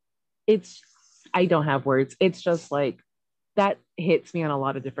it's, I don't have words. It's just like that hits me on a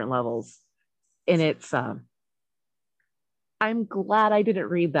lot of different levels. And it's I'm glad I didn't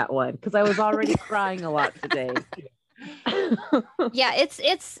read that one, because I was already crying a lot today. Yeah,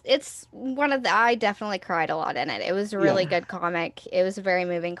 it's one of the, I definitely cried a lot in it. It was a really good comic. It was a very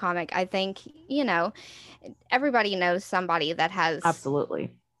moving comic. I think, everybody knows somebody that has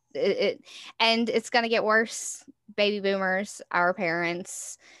absolutely it, and it's going to get worse. Baby boomers, our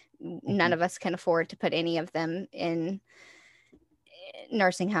parents, none of us can afford to put any of them in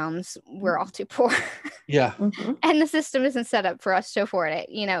nursing homes. We're all too poor. Yeah. And the system isn't set up for us to afford it.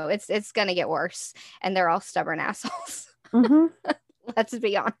 It's going to get worse, and they're all stubborn assholes. Let's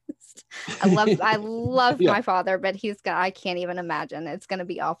be honest. worst. I love Yeah. my father, but I can't even imagine. It's gonna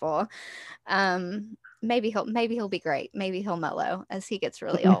be awful. Maybe he'll be great. Maybe he'll mellow as he gets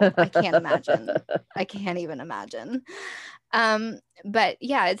really old. I can't imagine. I can't even imagine. But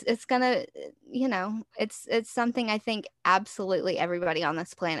yeah, it's gonna, it's something I think absolutely everybody on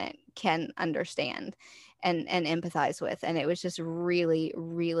this planet can understand and empathize with. And it was just really,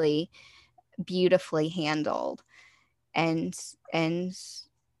 really beautifully handled. And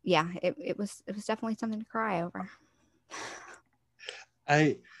yeah, it was definitely something to cry over.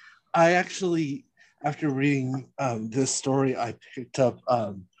 I actually, after reading this story, I picked up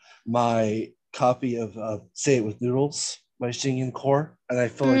my copy of Say It With Noodles by Xingyin Core, and I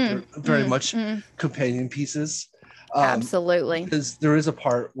feel like they're very much companion pieces. Absolutely. Because there is a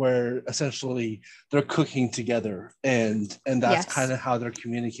part where essentially they're cooking together, and that's kind of how they're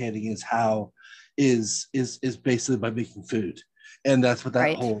communicating, is basically by making food. And that's what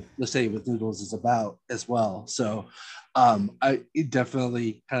that whole The Say It With Noodles is about as well. So it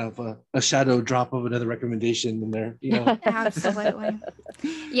definitely kind of a shadow drop of another recommendation in there, Absolutely.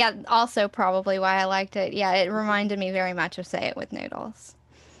 Yeah, also probably why I liked it. Yeah, it reminded me very much of Say It With Noodles.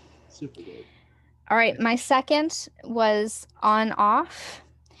 Super good. All right, my second was On Off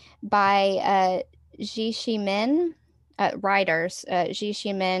by Ji Min. Writers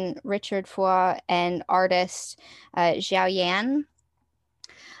Ji Min, Richard Foy, and artist Xiao Yan.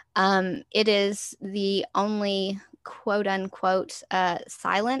 It is the only quote unquote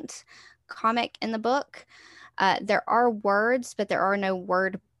silent comic in the book. There are words, but there are no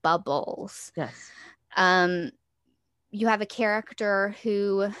word bubbles. Yes. You have a character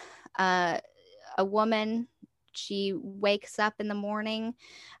who, a woman, she wakes up in the morning,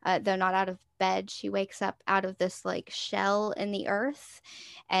 though not out of bed. She wakes up out of this like shell in the earth,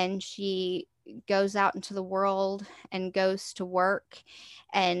 and she goes out into the world and goes to work.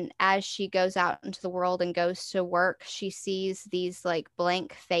 And as she goes out into the world and goes to work, she sees these like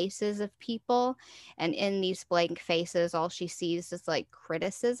blank faces of people, and in these blank faces all she sees is like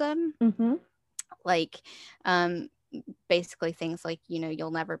criticism. Like basically things like, you'll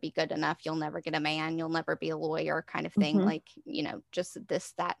never be good enough, you'll never get a man, you'll never be a lawyer, kind of thing. Like, just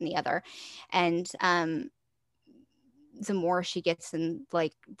this, that, and the other. And the more she gets in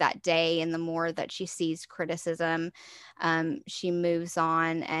like that day, and the more that she sees criticism, she moves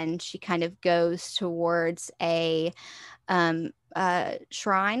on, and she kind of goes towards a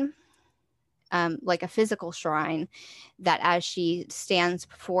shrine, like a physical shrine, that as she stands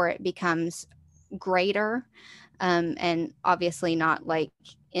before it becomes greater, and obviously not like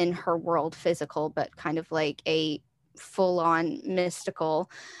in her world physical, but kind of like a full-on mystical,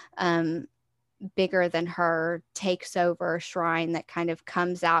 bigger than her, takes over a shrine that kind of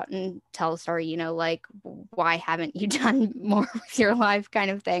comes out and tells her, like, why haven't you done more with your life,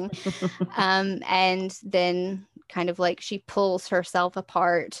 kind of thing. And then kind of like she pulls herself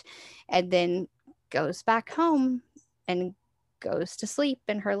apart and then goes back home and goes to sleep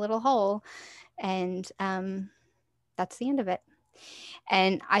in her little hole. And that's the end of it.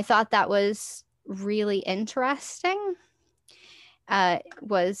 And I thought that was really interesting.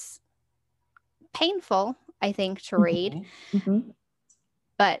 Was painful, I think, to read.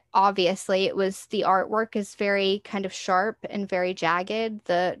 But obviously the artwork is very kind of sharp and very jagged.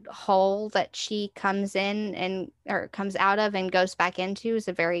 The hole that she comes in or comes out of and goes back into is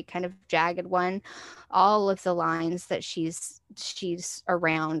a very kind of jagged one. All of the lines that she's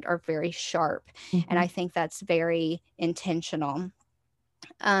around are very sharp. And I think that's very intentional.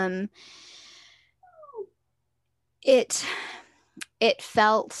 It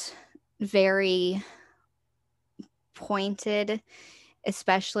felt very pointed,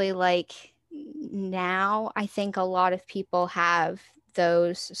 especially like now. I think a lot of people have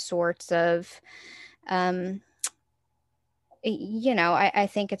those sorts of I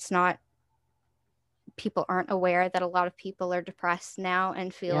think it's not, people aren't aware that a lot of people are depressed now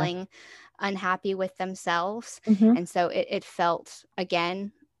and feeling unhappy with themselves. And so it felt,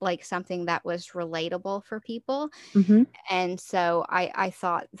 again, like something that was relatable for people. And so I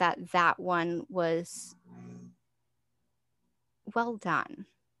thought that one was well done.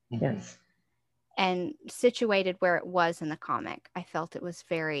 Yes. And situated where it was in the comic, I felt it was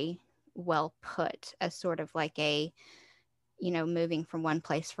very well put, as sort of like a, moving from one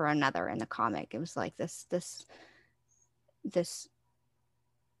place for another in the comic. It was like this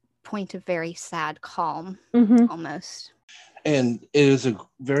point of very sad calm, almost. And it is a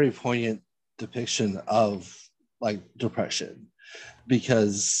very poignant depiction of like depression,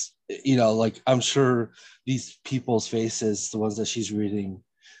 because like I'm sure these people's faces, the ones that she's reading,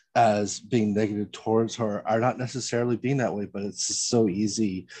 as being negative towards her are not necessarily being that way, but it's so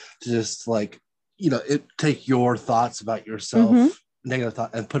easy to just like, take your thoughts about yourself, Mm-hmm. negative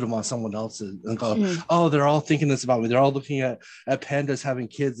thought, and put them on someone else's and go, Mm. oh, they're all thinking this about me. They're all looking at pandas having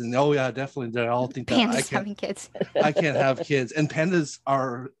kids, and oh yeah, definitely they all think that Pandas having kids. I can't have kids. And pandas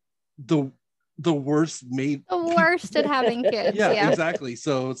are the worst made. The worst at having kids. Yeah, exactly.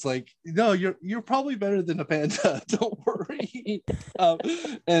 So it's like, no, you're probably better than a panda. Don't worry.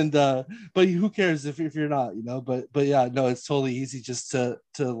 But who cares if you're not, but yeah, no, it's totally easy just to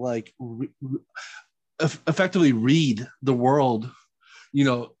like effectively read the world,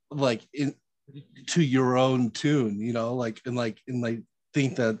 like to your own tune, and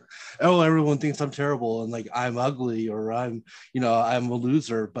think that, oh, everyone thinks I'm terrible and like I'm ugly or I'm a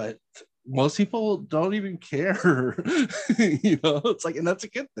loser, but most people don't even care. It's like, and that's a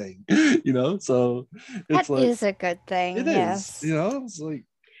good thing, so it's that is a good thing. It yes. is, it's like,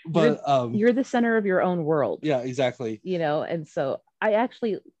 but you're the center of your own world. Yeah, exactly. And so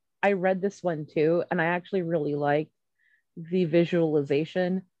I read this one too, and I actually really liked the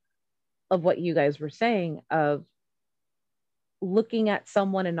visualization of what you guys were saying of looking at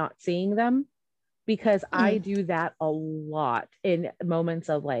someone and not seeing them, because I do that a lot in moments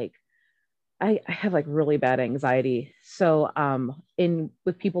of like, I have like really bad anxiety. So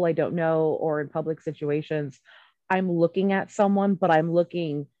with people I don't know or in public situations, I'm looking at someone, but I'm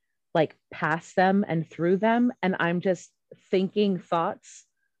looking like past them and through them, and I'm just thinking thoughts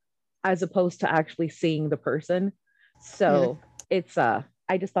as opposed to actually seeing the person. So it's I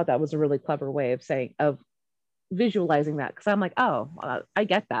just thought that was a really clever way of visualizing that, because I'm like, oh, I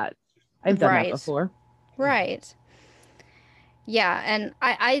get that. I've done that before. Right. Yeah, and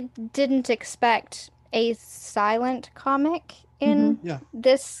I didn't expect a silent comic in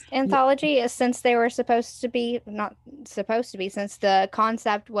this anthology, since they were since the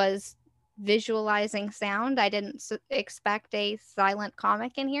concept was visualizing sound. I didn't expect a silent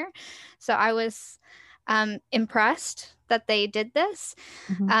comic in here, so I was impressed that they did this.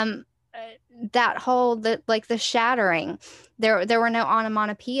 That whole the shattering, there were no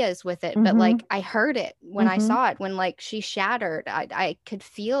onomatopoeias with it, but like I heard it when I saw it, when like she shattered. I could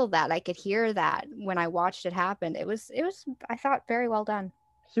feel that, I could hear that when I watched it happen. It was I thought very well done.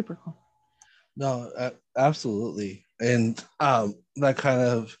 Super cool. No, absolutely. And that kind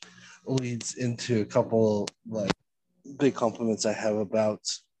of leads into a couple like big compliments I have about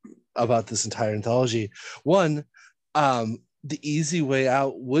this entire anthology. One, the easy way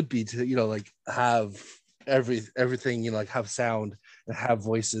out would be to like have everything, like have sound and have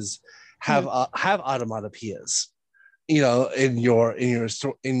voices, have onomatopoeias, in your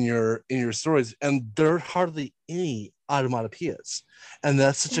stories, and there are hardly any onomatopoeias, and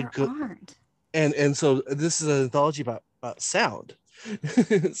that's such a good aren't. And so this is an anthology about sound.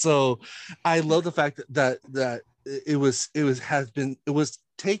 So I love the fact that it was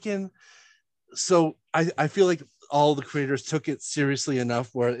taken. So I feel like all the creators took it seriously enough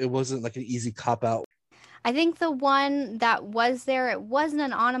where it wasn't like an easy cop out. I think the one that was there, it wasn't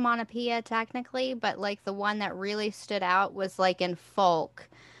an onomatopoeia technically, but like the one that really stood out was like in folk.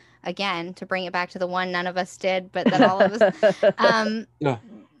 Again, to bring it back to the one none of us did, but that all of us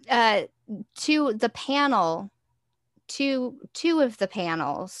to the panel, two of the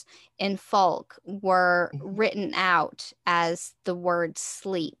panels in folk were written out as the word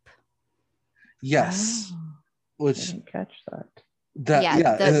sleep. Yes. Which I didn't catch that.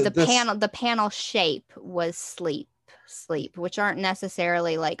 The panel shape was sleep, which aren't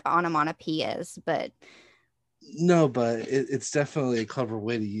necessarily like onomatopoeias, but it's definitely a clever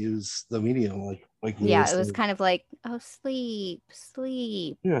way to use the medium, like it was kind of like, oh, sleep,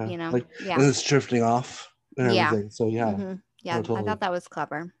 yeah, and it's drifting off and everything. So totally. I thought that was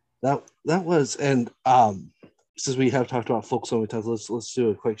clever. That was. And since we have talked about folk so many times, let's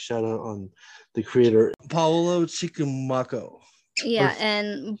do a quick shout out on the creator, Paolo Chicumacco.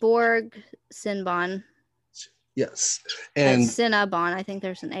 And Borg Cinnabon. Yes. And Cinnabon, I think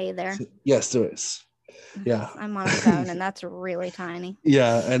there's an A there. Yes, there is. Yeah. I'm on a phone and that's really tiny.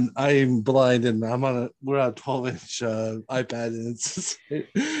 Yeah, and I'm blind and we're on a 12-inch iPad, and it's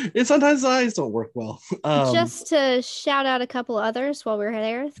sometimes the eyes don't work well. Just to shout out a couple others while we're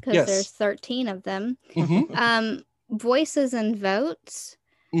there, because there's 13 of them. Voices and Votes.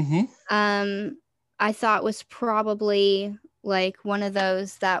 I thought was probably like one of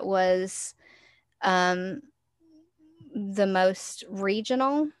those that was the most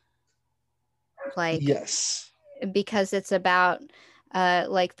regional, like, yes, because it's about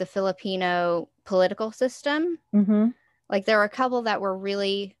like the Filipino political system. Like there were a couple that were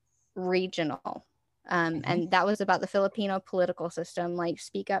really regional, And that was about the Filipino political system, like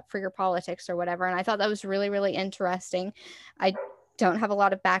speak up for your politics or whatever. And I thought that was really, really interesting. I don't have a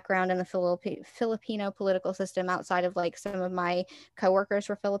lot of background in the Filipino political system outside of like some of my coworkers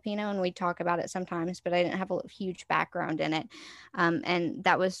were Filipino and we talk about it sometimes, but I didn't have a huge background in it. And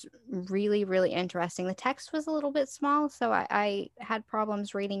that was really, really interesting. The text was a little bit small, so I had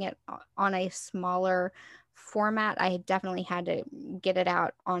problems reading it on a smaller format. I definitely had to get it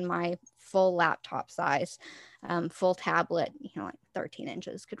out on my full laptop size, full tablet, like 13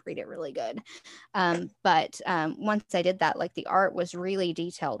 inches, could read it really good. But once I did that, like the art was really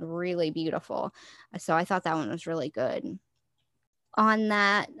detailed, really beautiful. So I thought that one was really good. On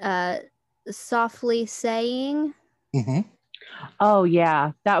that, Softly Saying. Oh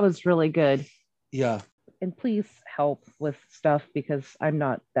yeah, that was really good. Yeah. And please help with stuff because I'm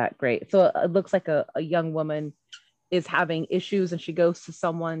not that great. So it looks like a young woman is having issues and she goes to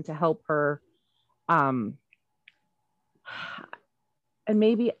someone to help her. And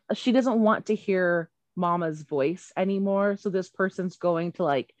maybe she doesn't want to hear mama's voice anymore. So this person's going to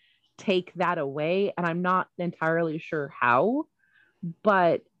like take that away. And I'm not entirely sure how,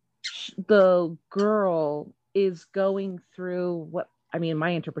 but the girl is going through my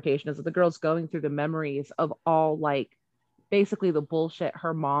interpretation is that the girl's going through the memories of all like basically the bullshit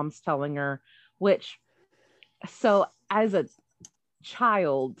her mom's telling her, which, so as a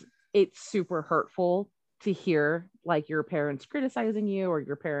child, it's super hurtful to hear like your parents criticizing you or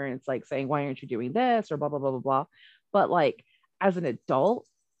your parents like saying, why aren't you doing this or blah, blah, blah, blah, blah. But like as an adult,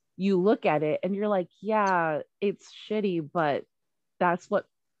 you look at it and you're like, yeah, it's shitty, but that's what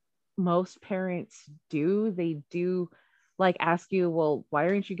most parents do. They do like ask you, well, why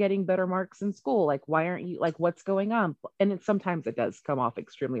aren't you getting better marks in school? Like, why aren't you, like, what's going on? And sometimes it does come off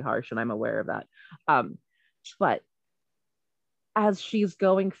extremely harsh, and I'm aware of that. But as she's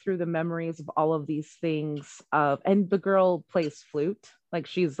going through the memories of all of these things, and the girl plays flute, like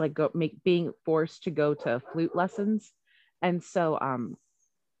she's like being forced to go to flute lessons, and so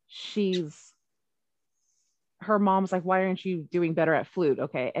her mom's like, why aren't you doing better at flute?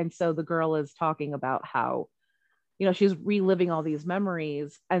 Okay. And so the girl is talking about how, she's reliving all these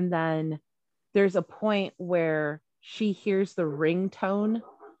memories. And then there's a point where she hears the ringtone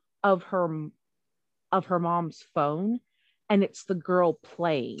of her mom's phone, and it's the girl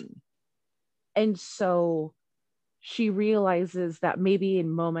playing. And so she realizes that maybe in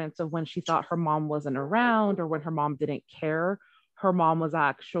moments of when she thought her mom wasn't around or when her mom didn't care, her mom was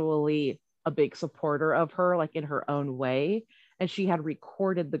actually a big supporter of her, like in her own way. And she had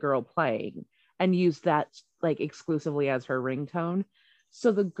recorded the girl playing and used that like exclusively as her ringtone.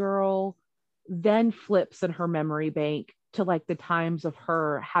 So the girl then flips in her memory bank to like the times of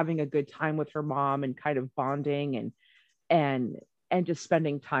her having a good time with her mom and kind of bonding and just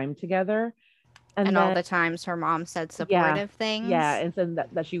spending time together. And then, all the times her mom said supportive things. Yeah. And so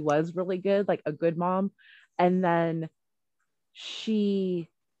that she was really good, like a good mom. And then she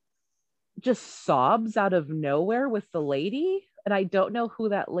just sobs out of nowhere with the lady. And I don't know who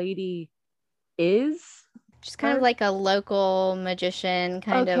that lady is. She's kind of like a local magician,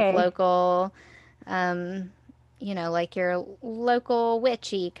 kind of local, like your local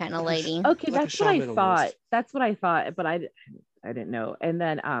witchy kind of lady. Okay, like that's what I thought. That's what I thought, but I didn't know. And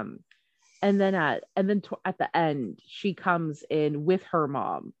then at the end, she comes in with her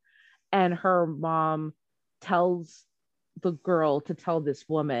mom, and her mom tells the girl to tell this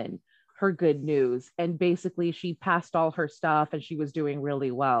woman her good news. And basically she passed all her stuff and she was doing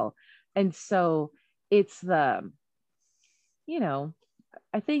really well. And so it's I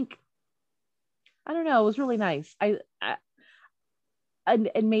think, I don't know, it was really nice. And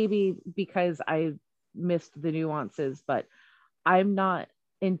maybe because I missed the nuances, but I'm not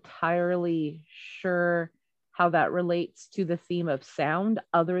entirely sure how that relates to the theme of sound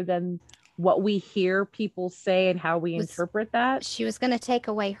other than what we hear people say and how we interpret that. She was going to take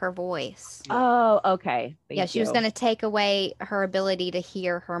away her voice. Oh, okay. She was going to take away her ability to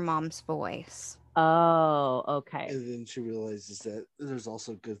hear her mom's voice. Oh, okay. And then she realizes that there's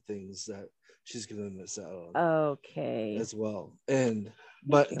also good things that she's going to miss out on. Okay. As well.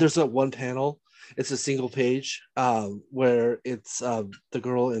 But there's that one panel, it's a single page where it's the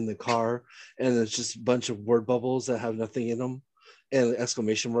girl in the car, and it's just a bunch of word bubbles that have nothing in them, and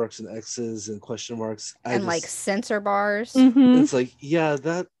exclamation marks and X's and question marks. Like censor bars. Mm-hmm. It's like, yeah,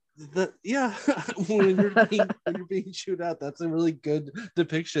 that yeah, when you're being chewed out, that's a really good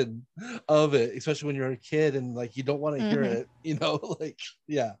depiction of it, especially when you're a kid and like you don't want to hear it, like,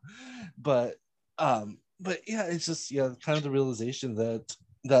 yeah. But yeah, it's just kind of the realization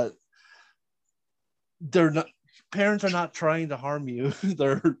that they're not, parents are not trying to harm you.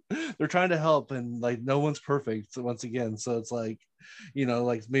 they're trying to help, and like no one's perfect once again. So it's like, you know,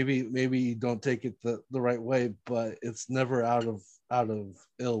 like maybe you don't take it the right way, but it's never out of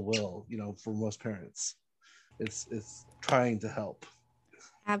ill will, you know, for most parents. It's trying to help.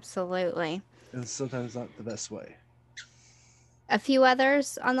 Absolutely. And sometimes not the best way. A few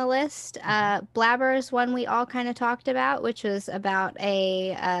others on the list. Blabber is one we all kind of talked about, which was about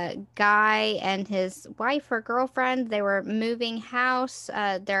a guy and his wife or girlfriend. They were moving house.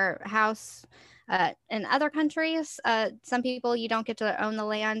 Their house in other countries, some people, you don't get to own the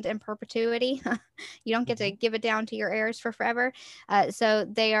land in perpetuity. You don't get to give it down to your heirs for forever. So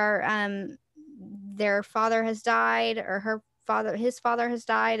they are, their father has died, or his father has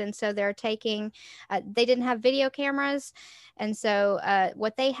died, and so they're taking, they didn't have video cameras, and so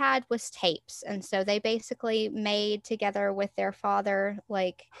what they had was tapes, and so they basically made, together with their father,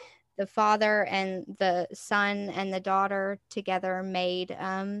 like the father and the son and the daughter together made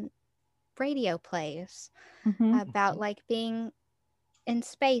radio plays about like being in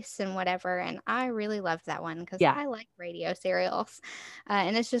space and whatever, and I really loved that one because I like radio serials,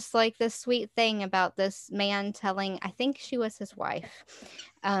 and it's just like this sweet thing about this man telling, I think she was his wife,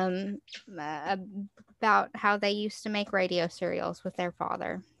 about how they used to make radio serials with their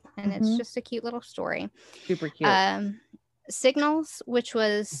father, and it's just a cute little story. Super cute. Signals, which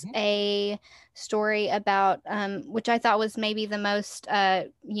was a story about, which I thought was maybe the most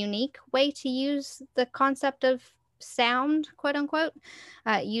unique way to use the concept of sound, quote unquote,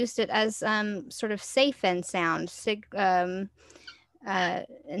 used it as sort of safe in sound,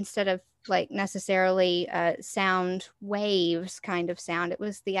 instead of like necessarily sound waves kind of sound. It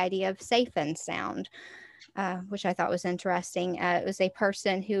was the idea of safe in sound, which I thought was interesting. It was a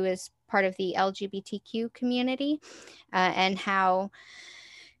person who is part of the LGBTQ community, and how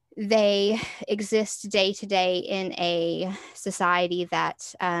they exist day to day in a society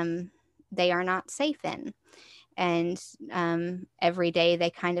that they are not safe in. And every day they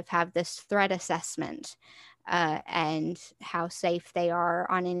kind of have this threat assessment, and how safe they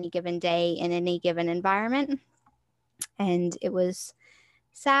are on any given day in any given environment. And it was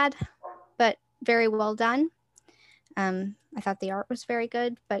sad, but very well done. I thought the art was very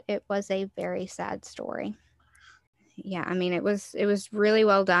good, but it was a very sad story. Yeah, I mean, it was really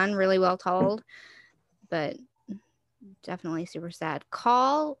well done, really well told, but definitely super sad.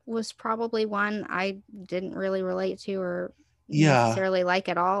 Call was probably one I didn't really relate to or necessarily like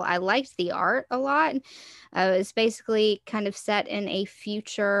at all. I liked the art a lot. It's basically kind of set in a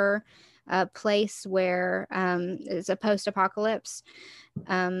future place where it's a post-apocalypse.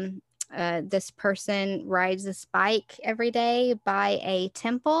 This person rides this bike every day by a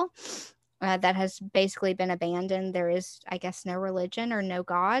temple that has basically been abandoned. There is, I guess, no religion or no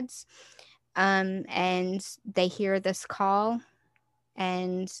gods. And they hear this call,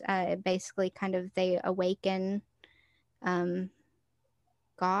 and basically kind of they awaken God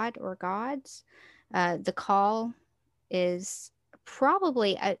or gods. The call is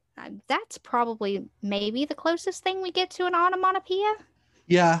probably that's probably maybe the closest thing we get to an onomatopoeia.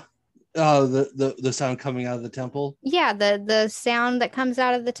 Yeah. The sound coming out of the temple. Yeah, the sound that comes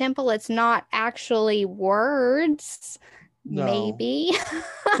out of the temple. It's not actually words. No. Maybe.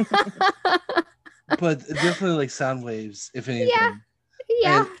 But definitely like sound waves, if anything.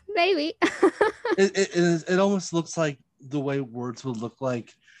 Yeah, maybe. it almost looks like the way words would look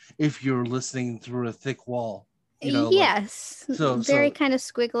like if you're listening through a thick wall. You know, yes. Like, very kind of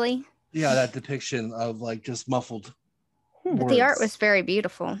squiggly. Yeah, that depiction of like just muffled. But words. The art was very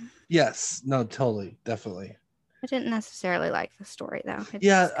beautiful. Yes, no, totally, definitely. I didn't necessarily like the story though. It's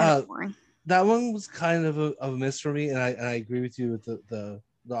kind of boring. That one was kind of a miss for me, and I agree with you with the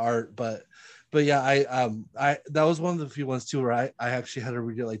art, but yeah, I that was one of the few ones too where I actually had to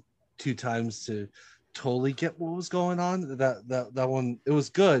read it like 2 times to totally get what was going on. That one, it was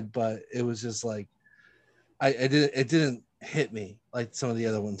good, but it was just like it didn't hit me like some of the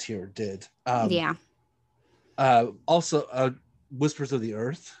other ones here did. Also, Whispers of the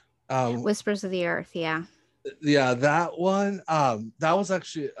Earth. Whispers of the Earth, yeah, that one. That was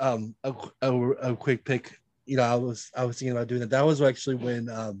actually a quick pick. You know, I was thinking about doing that. That was actually when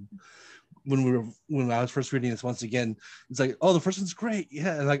I was first reading this once again. It's like, oh, the first one's great,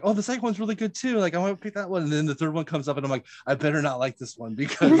 yeah, and like, oh, the second one's really good too. Like, I want to pick that one, and then the third one comes up, and I'm like, I better not like this one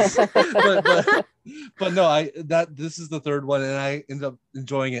because, but no, this is the third one, and I ended up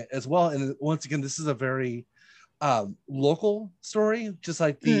enjoying it as well. And once again, this is a very local story, just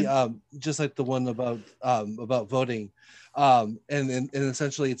like the one about voting, and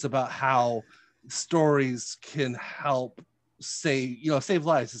essentially it's about how stories can help save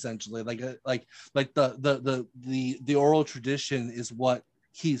lives, essentially. Like the oral tradition is what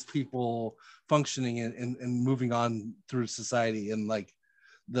keeps people functioning and moving on through society. And like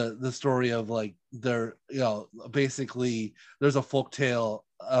the story of like their, basically there's a folk tale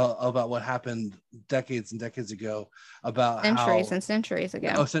about what happened decades and decades ago, about centuries and centuries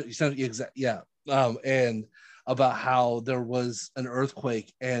ago. And about how there was an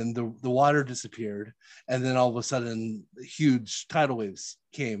earthquake and the water disappeared, and then all of a sudden huge tidal waves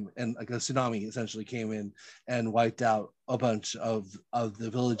came, and like a tsunami essentially came in and wiped out a bunch of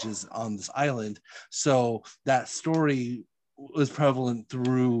the villages on this island. So that story was prevalent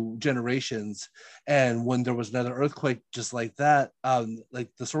through generations, and when there was another earthquake just like that,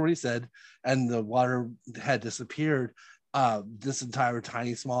 like the story said, and the water had disappeared, this entire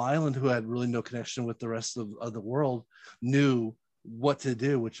tiny small island, who had really no connection with the rest of the world, knew what to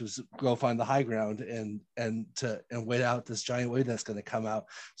do, which was go find the high ground and wait out this giant wave that's going to come out.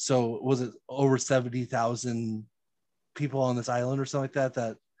 So was it over 70,000 people on this island or something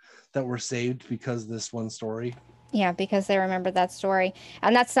like that were saved because of this one story? Yeah, because they remembered that story.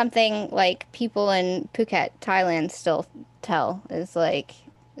 And that's something like people in Phuket, Thailand still tell, is like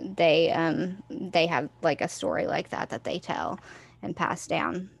they have like a story like that they tell and pass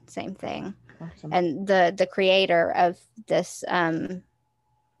down. Same thing. Awesome. And the creator of this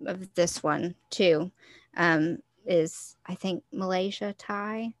one too is, I think, Malaysia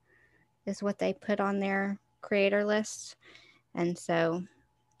Thai is what they put on their creator list. And so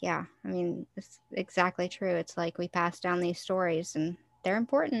yeah, I mean, it's exactly true. It's like we pass down these stories and they're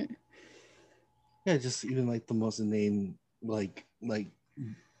important. Yeah, just even like the most inane like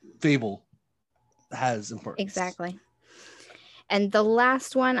fable has importance. Exactly. And the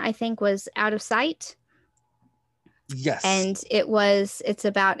last one I think was Out of Sight. Yes. And it's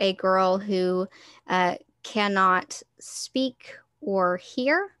about a girl who cannot speak or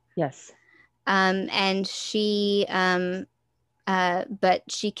hear. Yes. And she but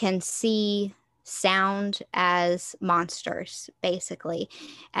she can see sound as monsters, basically.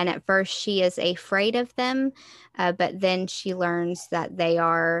 And at first she is afraid of them, but then she learns that they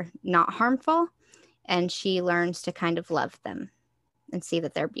are not harmful, and she learns to kind of love them and see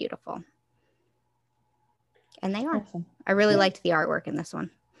that they're beautiful. And they are. Awesome. I really liked the artwork in this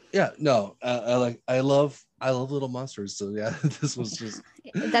one. Yeah, no, I love little monsters. So yeah, this was just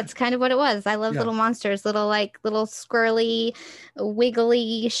that's kind of what it was. I love little monsters, little squirrely,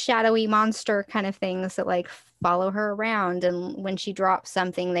 wiggly, shadowy monster kind of things that like follow her around, and when she drops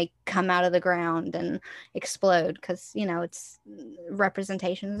something, they come out of the ground and explode, because it's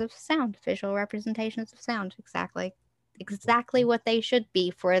representations of sound, visual representations of sound, exactly what they should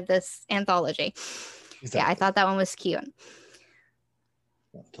be for this anthology. Exactly. Yeah, I thought that one was cute.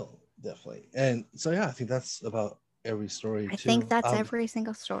 Yeah, totally, definitely. And so yeah, I think that's about every story. I think that's every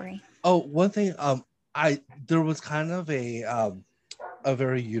single story. Oh, one thing, there was kind of a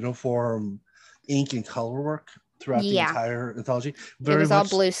very uniform ink and color work throughout the entire anthology. It was all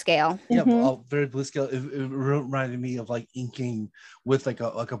blue scale. Yeah, all very blue scale. It reminded me of like inking with like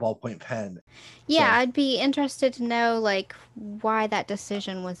a ballpoint pen. Yeah, so I'd be interested to know like why that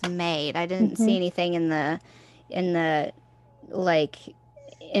decision was made. I didn't see anything in the like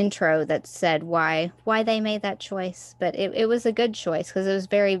intro that said why they made that choice, but it was a good choice because it was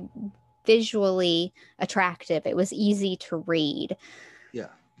very visually attractive. It was easy to read. Yeah,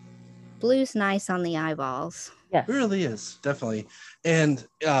 blue's nice on the eyeballs. Yes, it really is, definitely. And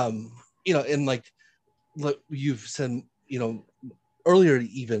and like you've said, earlier,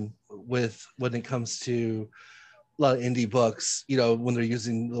 even with when it comes to a lot of indie books, when they're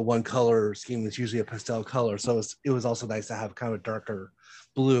using the one color scheme, it's usually a pastel color. So it was also nice to have kind of a darker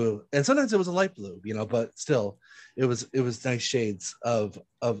blue, and sometimes it was a light blue, but still it was nice shades of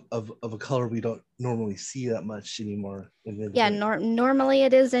a color we don't normally see that much anymore. Normally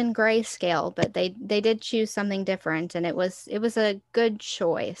it is in grayscale, but they did choose something different, and it was a good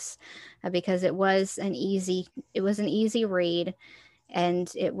choice because it was an easy read,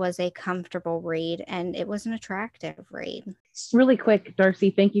 and it was a comfortable read, and it was an attractive read. Really quick, Darcy,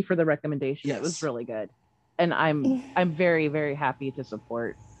 thank you for the recommendation. Yes. It was really good. And I'm very, very happy to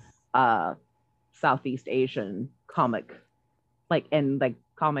support Southeast Asian comic, and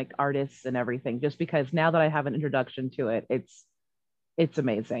comic artists and everything, just because now that I have an introduction to it, it's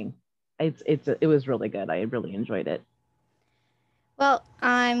amazing. It was really good. I really enjoyed it. Well,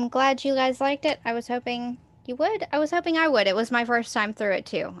 I'm glad you guys liked it. I was hoping you would. I was hoping I would. It was my first time through it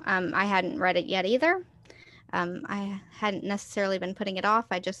too. I hadn't read it yet either. I hadn't necessarily been putting it off.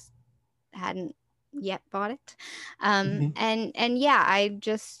 I just hadn't yet bought it. And yeah, I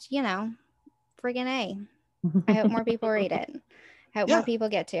just, friggin' A. I hope more people read it. I hope more people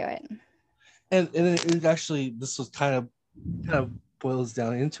get to it. And it actually, this was kind of boils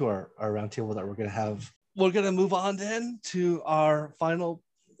down into our roundtable that we're going to have. We're going to move on then to our final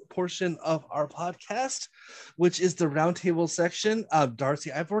portion of our podcast, which is the roundtable section.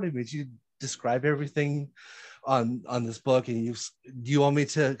 Darcy, I've already made you describe everything on this book, and do you want me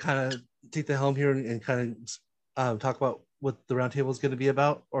to kind of take the helm here and kind of talk about what the roundtable is going to be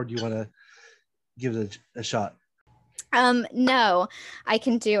about, or do you want to give it a shot? No, I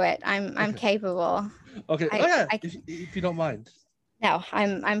can do it. I'm capable. Okay. If you don't mind. No,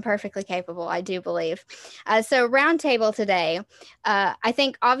 I'm perfectly capable. I do believe. So roundtable today. I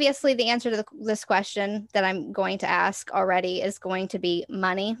think obviously the answer to this question that I'm going to ask already is going to be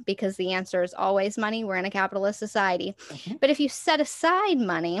money, because the answer is always money. We're in a capitalist society. Mm-hmm. But if you set aside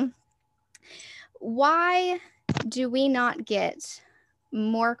money, why do we not get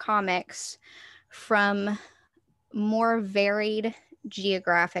more comics from more varied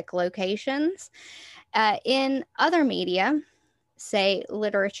geographic locations in other media, say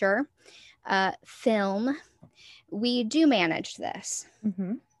literature, film? We do manage this.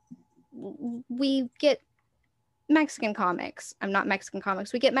 Mm-hmm. We get Mexican comics. Not Mexican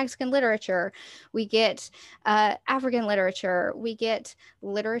comics. We get Mexican literature. We get African literature. We get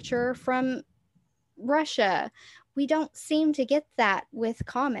literature from Russia. We don't seem to get that with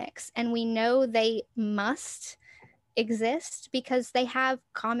comics, and we know they must exist because they have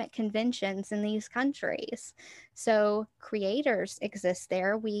comic conventions in these countries. So creators exist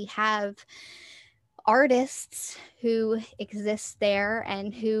there. We have artists who exist there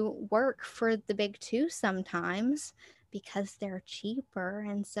and who work for the big two sometimes because they're cheaper,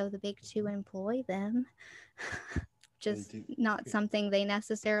 and so the big two employ them. Just not something they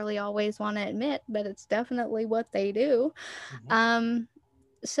necessarily always want to admit, but it's definitely what they do. Mm-hmm.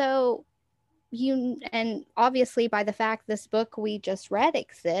 So and obviously by the fact this book we just read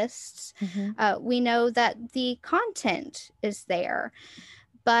exists, mm-hmm. We know that the content is there,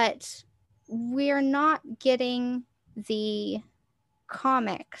 but we're not getting the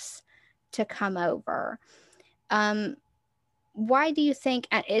comics to come over. Why do you think?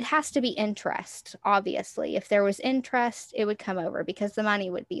 It has to be interest, obviously. If there was interest, it would come over because the money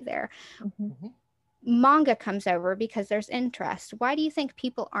would be there. Mm-hmm. Manga comes over because there's interest. Why do you think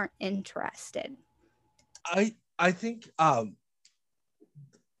people aren't interested? I think the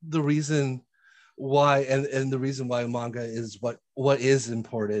reason why, and the reason why manga is what is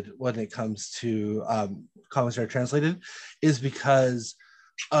imported when it comes to comics that are translated, is because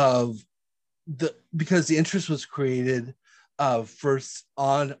the interest was created first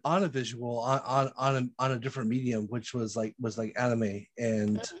on a visual on a different medium, which was like anime,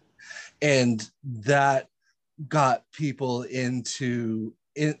 and that got people into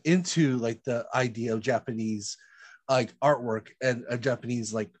like the idea of Japanese like artwork and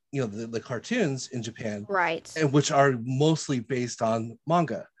Japanese, like, you know, the cartoons in Japan, right, and which are mostly based on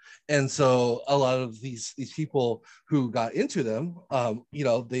manga. And so a lot of these people who got into them, you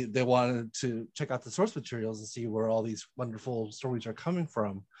know, they wanted to check out the source materials and see where all these wonderful stories are coming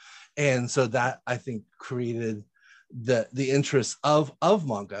from. And so that, I think, created the interest of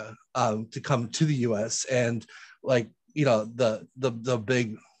manga to come to the US. And, like, you know, the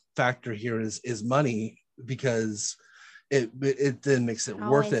big factor here is money, because it then makes it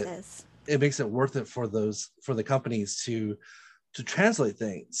worth it. It makes it worth it for the companies to translate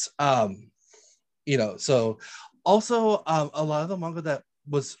things. You know, so also a lot of the manga that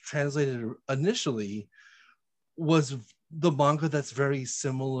was translated initially was the manga that's very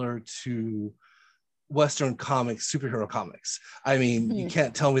similar to Western comics, superhero comics. I mean, you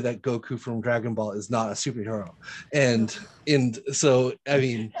can't tell me that Goku from Dragon Ball is not a superhero. And so, I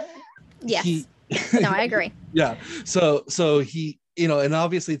mean, yes. No, I agree. Yeah. So he, you know, and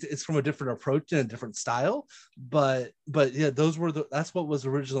obviously it's from a different approach and a different style, but yeah, that's what was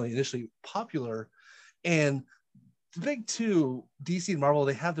originally initially popular. And the big two, DC and Marvel,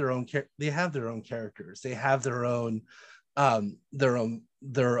 they have their own characters. They have their own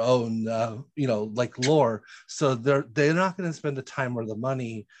you know, like lore. So they're not going to spend the time or the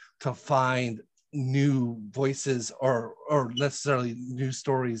money to find new voices or necessarily new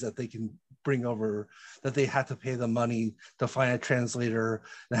stories that they can bring over, that they have to pay the money to find a translator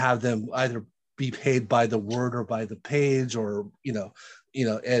and have them either be paid by the word or by the page, or you know,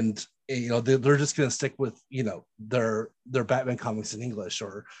 and you know, they're just going to stick with, you know, their Batman comics in English,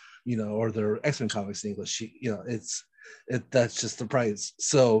 or you know, or their X-Men comics in English. You know, that's just the price.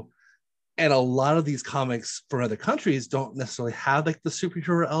 So, and a lot of these comics from other countries don't necessarily have like the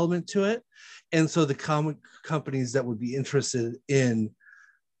superhero element to it, and so the comic companies that would be interested in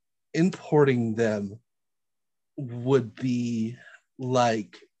importing them would be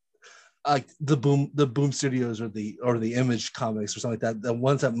like the boom studios or the Image Comics or something like that, the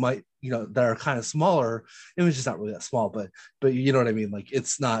ones that might, that are kind of smaller. Image is not really that small, but you know what I mean, like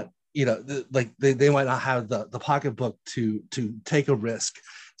it's not, like they might not have the pocketbook to take a risk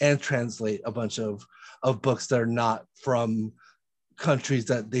and translate a bunch of books that are not from countries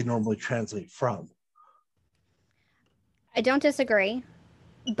that they normally translate from. I don't disagree,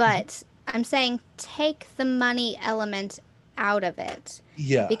 but I'm saying take the money element out of it.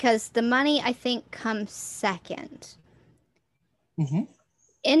 Yeah. Because the money, I think, comes second. Mm-hmm.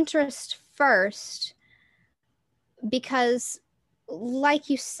 Interest first, because like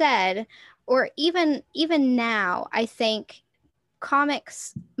you said, or even now, I think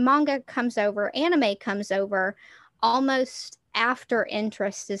manga comes over, anime comes over almost after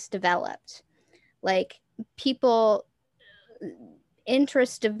interest is developed. Like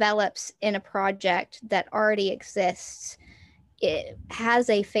interest develops in a project that already exists. It has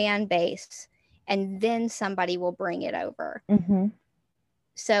a fan base, and then somebody will bring it over. Mm-hmm.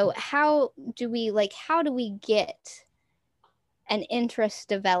 So how do we get an interest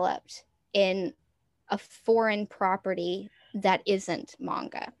developed in a foreign property that isn't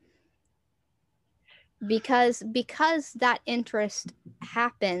manga? Because that interest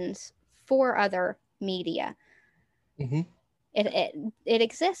happens for other media. Mm-hmm. It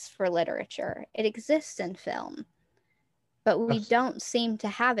exists for literature. It exists in film. But we don't seem to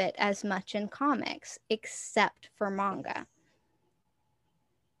have it as much in comics, except for manga.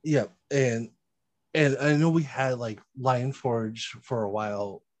 Yeah, and I know we had like Lion Forge for a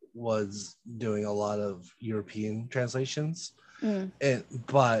while was doing a lot of European translations,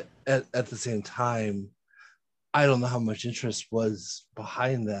 but at the same time, I don't know how much interest was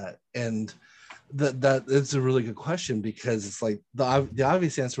behind that, and that it's a really good question, because it's like the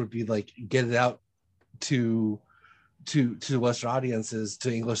obvious answer would be like get it out to Western audiences,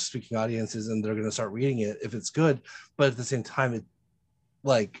 to English speaking audiences, and they're going to start reading it if it's good. But at the same time,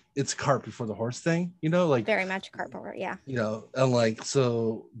 it's cart before the horse thing, like very much cart before, yeah. And like,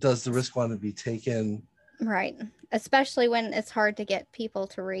 so does the risk want to be taken? Right. Especially when it's hard to get people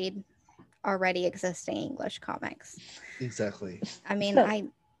to read already existing English comics. Exactly. I mean, so,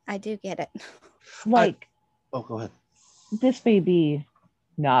 I do get it. Like, go ahead. This may be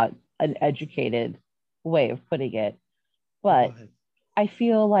not an educated way of putting it, but I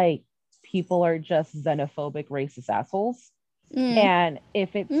feel like people are just xenophobic, racist assholes. And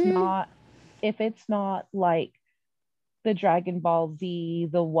if it's not like the Dragon Ball Z,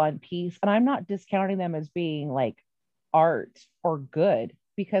 the One Piece, and I'm not discounting them as being like art or good,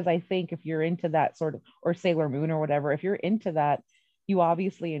 because I think if you're into that sort of, or Sailor Moon or whatever, if you're into that, you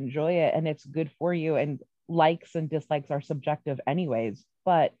obviously enjoy it and it's good for you, and likes and dislikes are subjective anyways.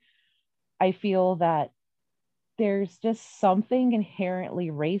 But I feel that there's just something inherently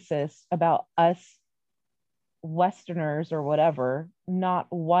racist about us Westerners or whatever not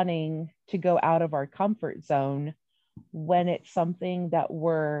wanting to go out of our comfort zone when it's something that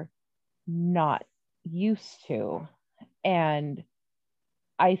we're not used to. And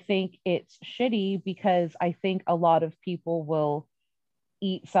I think it's shitty, because I think a lot of people will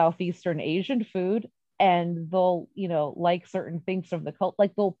eat Southeastern Asian food and they'll, like certain things from the culture,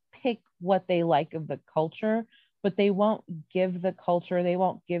 like they'll pick what they like of the culture, but they won't give the culture, they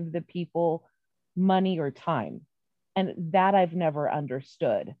won't give the people money or time. And that I've never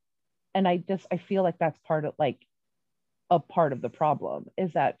understood. And I feel like that's part of a part of the problem,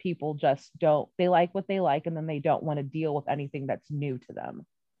 is that people just they like what they like, and then they don't want to deal with anything that's new to them.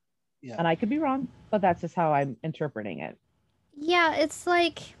 Yeah. And I could be wrong, but that's just how I'm interpreting it. Yeah, it's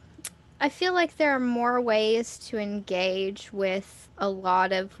like, I feel like there are more ways to engage with a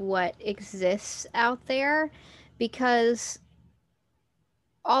lot of what exists out there, because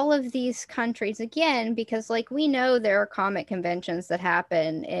all of these countries, again, because like we know there are comic conventions that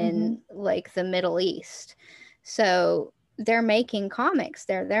happen in like the Middle East. So they're making comics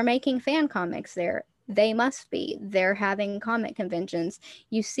there. They're making fan comics there. They must be. They're having comic conventions.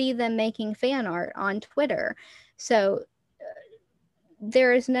 You see them making fan art on Twitter. So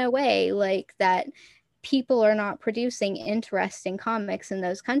there is no way like that people are not producing interesting comics in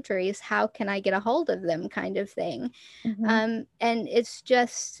those countries. How can I get a hold of them, kind of thing? And it's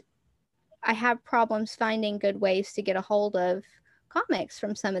just, I have problems finding good ways to get a hold of comics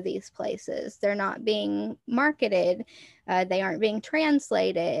from some of these places. They're not being marketed. They aren't being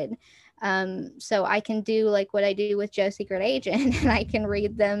translated. So I can do like what I do with Joe Secret Agent, and I can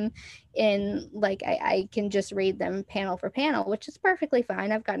read them in like, I can just read them panel for panel, which is perfectly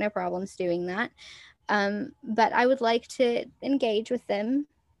fine. I've got no problems doing that. But I would like to engage with them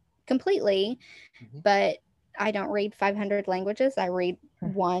completely. But I don't read 500 languages. I read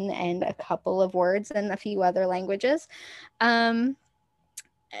one and a couple of words in a few other languages.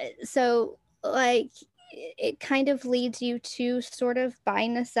 So like it kind of leads you to sort of by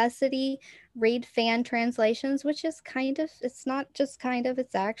necessity read fan translations, which is kind of, it's not just kind of,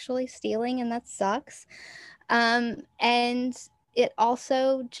 it's actually stealing, and that sucks. And it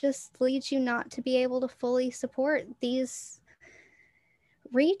also just leads you not to be able to fully support these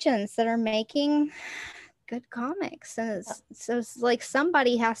regions that are making good comics. And it's like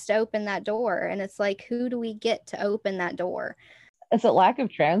somebody has to open that door, and it's like, who do we get to open that door? Is it lack of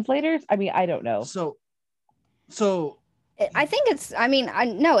translators? I mean, I don't know. So I think it's, I mean, I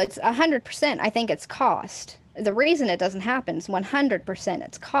know it's 100%. I think it's cost. The reason it doesn't happen is 100%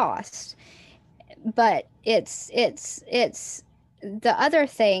 it's cost. But it's the other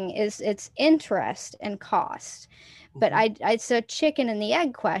thing is it's interest and cost. But it's a chicken and the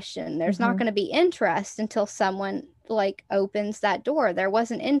egg question. There's not going to be interest until someone like opens that door. There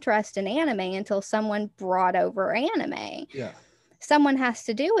wasn't interest in anime until someone brought over anime. Yeah. Someone has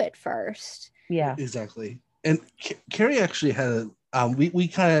to do it first. Yeah, exactly. And Carrie actually had a we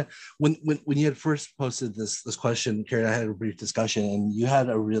kind of when you had first posted this question, Carrie and I had a brief discussion, and you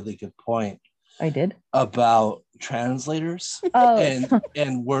had a really good point. I did. About translators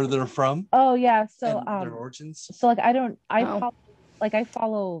and where they're from. Oh yeah, so their origins. So like I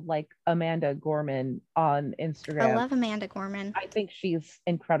follow like Amanda Gorman on Instagram. I love Amanda Gorman. I think she's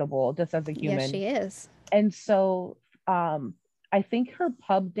incredible just as a human. Yes, she is. And so I think her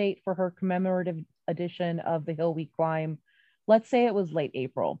pub date for her commemorative edition of The Hill We Climb, let's say it was late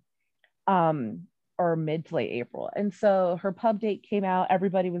April, or mid to late April. And so her pub date came out,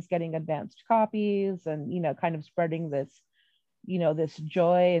 everybody was getting advanced copies and, kind of spreading this, this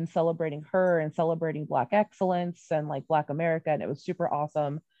joy and celebrating her and celebrating Black excellence and like Black America. And it was super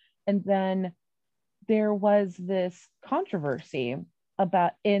awesome. And then there was this controversy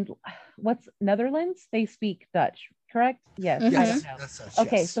about in what's Netherlands, they speak Dutch, correct? Yes. Yes, that's Dutch,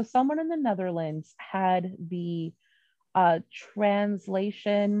 okay, yes. So someone in the Netherlands had the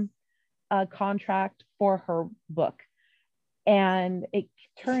translation contract for her book, and it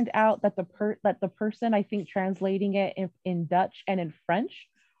turned out that the person, I think, translating it in Dutch and in French,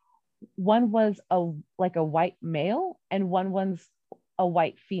 one was a white male and one was a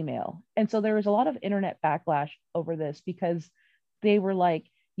white female. And so there was a lot of internet backlash over this because they were like,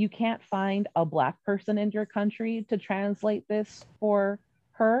 you can't find a Black person in your country to translate this for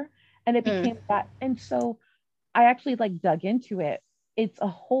her. And it became that. And so I actually dug into it. It's a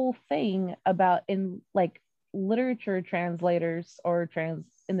whole thing about in literature translators or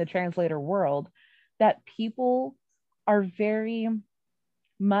in the translator world, that people are very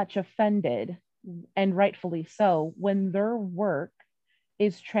much offended, and rightfully so, when their work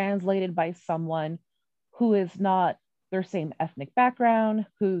is translated by someone who is not their same ethnic background,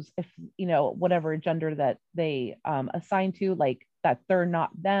 who's, if whatever gender that they assign to, that they're not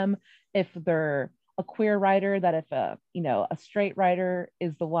them. If they're a queer writer, that if a straight writer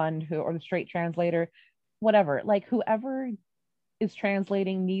is the one who, or the straight translator, whatever, whoever is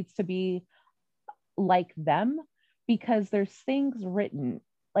translating needs to be like them, because there's things written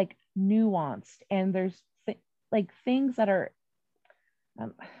nuanced, and there's things that are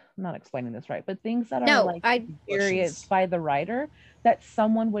I'm not explaining this right, but things that are experienced by the writer that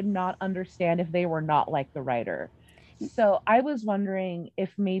someone would not understand if they were not like the writer. So I was wondering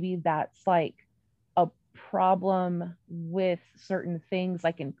if maybe that's a problem with certain things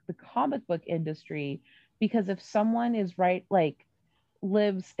in the comic book industry, because if someone is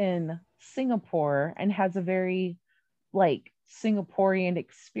lives in Singapore and has a very Singaporean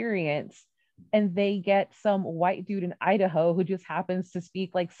experience, and they get some white dude in Idaho who just happens to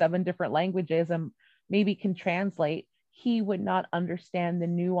speak 7 different languages and maybe can translate, he would not understand the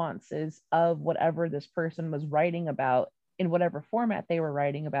nuances of whatever this person was writing about in whatever format they were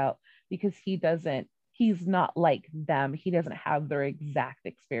writing about, because he's not like them. He doesn't have their exact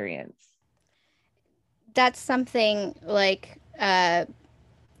experience. That's something I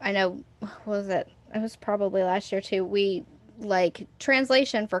know, what was it? It was probably last year too. We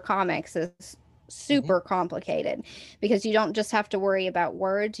translation for comics is super complicated, because you don't just have to worry about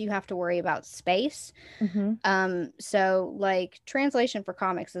words, you have to worry about space. So translation for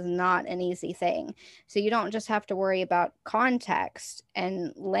comics is not an easy thing. So you don't just have to worry about context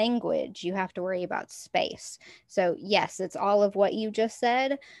and language, you have to worry about space. So yes, it's all of what you just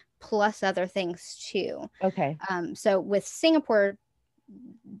said plus other things too. Okay. So with Singapore,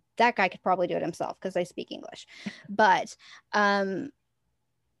 that guy could probably do it himself because they speak English. But in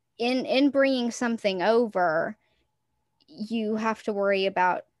bringing something over, you have to worry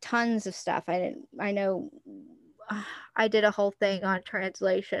about tons of stuff. I know I did a whole thing on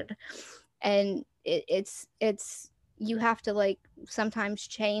translation, and it's you have to like sometimes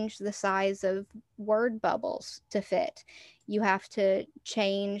change the size of word bubbles to fit. You have to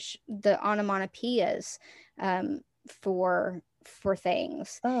change the onomatopoeias for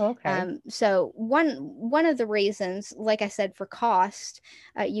things. Oh, okay. So one of the reasons, like I said, for cost,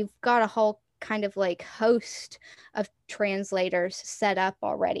 you've got a whole kind of like host of translators set up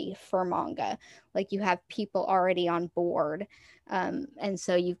already for manga. Like you have people already on board, and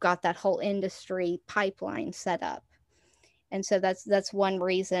so you've got that whole industry pipeline set up. And so that's one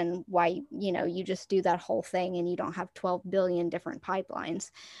reason why, you know, you just do that whole thing and you don't have 12 billion different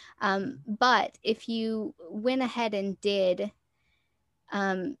pipelines. But if you went ahead and did,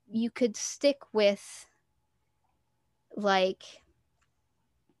 you could stick with, like,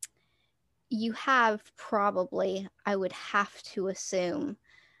 you have probably, I would have to assume,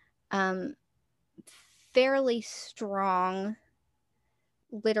 fairly strong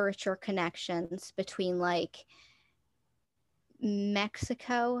literature connections between like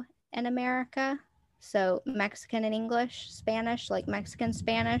Mexico and America. So Mexican and English, Spanish, like Mexican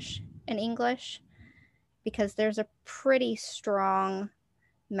Spanish and English, because there's a pretty strong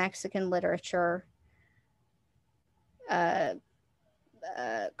Mexican literature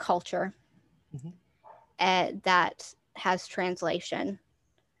culture that has translation,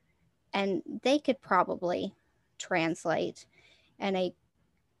 and they could probably translate, and a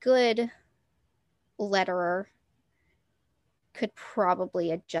good letterer could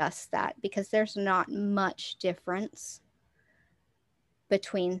probably adjust that, because there's not much difference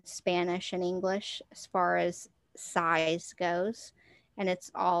between Spanish and English as far as size goes, and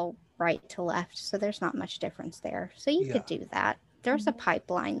it's all right to left, so there's not much difference there. So you could do that. There's a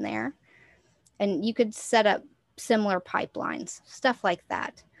pipeline there, and you could set up similar pipelines, stuff like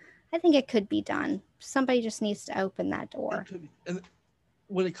that. I think it could be done. Somebody just needs to open that door. And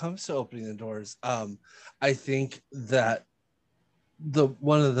when it comes to opening the doors, I think that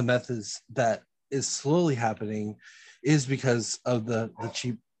one of the methods that is slowly happening is because of the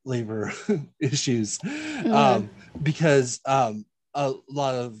cheap labor issues. Because a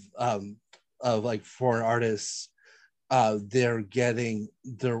lot of like foreign artists, they're getting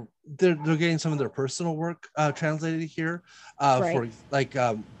getting some of their personal work translated here. Right. For like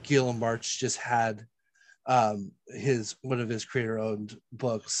Gil March just had one of his creator-owned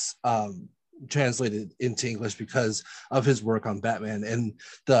books translated into English because of his work on Batman, and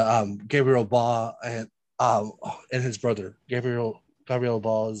the Gabriel Ba and his brother Gabriel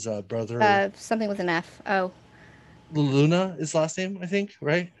Ba's brother, Something with an F. Oh, Luna is last name, I think,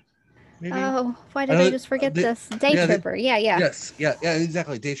 right? Maybe. Oh, why did I just forget this? Day Tripper. Yeah. Yes, yeah,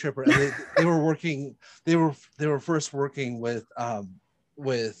 exactly. Day Tripper. And they were working. They were first working with oh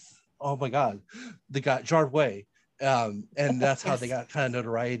my god, the guy Jard Way, and that's how they got kind of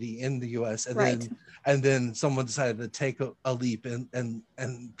notoriety in the U.S. And then someone decided to take a leap and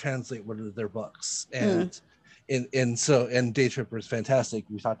translate one of their books, and Day Tripper is fantastic.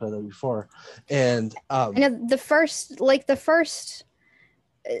 We talked about that before, and the first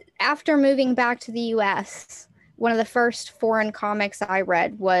after moving back to the U.S., one of the first foreign comics I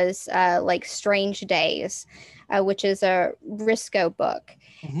read was like Strange Days, which is a Risco book.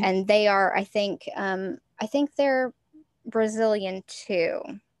 And they are, I think they're Brazilian too,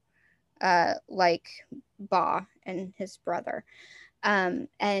 like Ba and his brother. And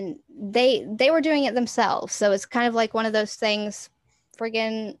they were doing it themselves. So it's kind of like one of those things,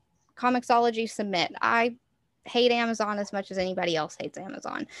 friggin' Comixology submit. I hate Amazon as much as anybody else hates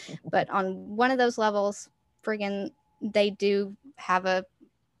Amazon, but on one of those levels, friggin' they do have a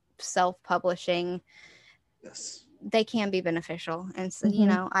self-publishing. Yes, they can be beneficial, and so you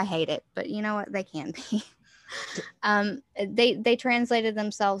know, I hate it, but you know what, they can be. They translated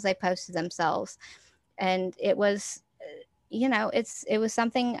themselves, they posted themselves, and it was, you know, it was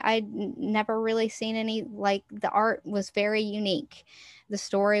something I'd never really seen. Any, like, the art was very unique, the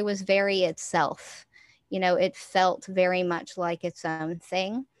story was very itself, you know, it felt very much like its own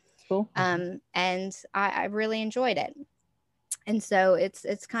thing. Cool. And I really enjoyed it. And so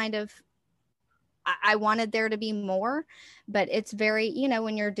it's kind of, I wanted there to be more, but it's very, you know,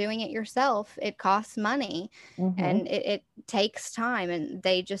 when you're doing it yourself, it costs money and it takes time, and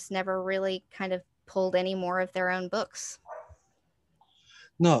they just never really kind of pulled any more of their own books.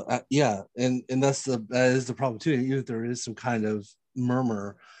 No, yeah, and that is the problem too. Even if there is some kind of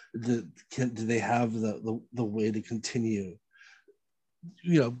murmur, do they have the way to continue,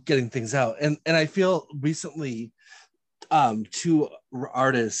 you know, getting things out? And I feel recently, two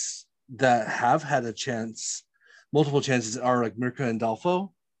artists that have had a chance multiple chances are like Mirka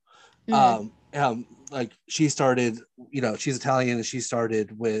Andolfo. Like she started, she's Italian, and she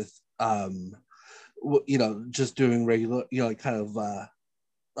started with just doing regular, like kind of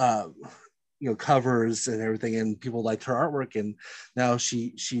covers and everything, and people liked her artwork, and now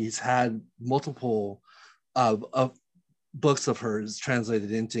she's had multiple of books of hers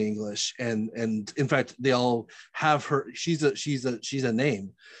translated into English, and in fact they all have her. She's a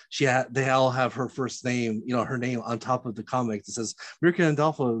name. They all have her first name, her name on top of the comic that says Mirka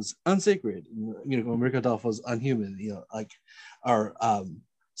Andolfo's unsacred, Mirka Andolfo's unhuman,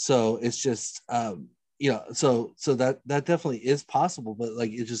 so it's just so that definitely is possible, but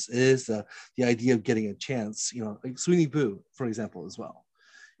like it just is the idea of getting a chance, like Sweeney Boo, for example, as well,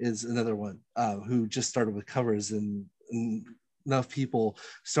 is another one who just started with covers, and enough people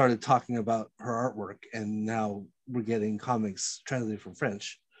started talking about her artwork, and now we're getting comics translated from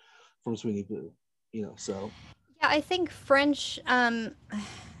French from Sweeney Boo, so yeah, I think French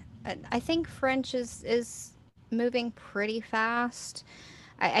is moving pretty fast.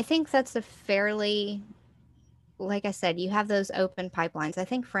 I think that's a fairly, like I said, you have those open pipelines. I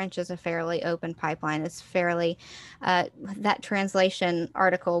think French is a fairly open pipeline. It's fairly, that translation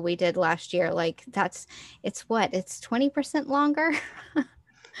article we did last year, like it's 20% longer.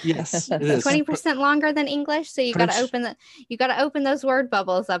 Yes, it is 20% longer than English. So you got to open those word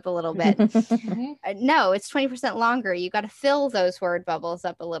bubbles up a little bit. No, it's 20% longer. You got to fill those word bubbles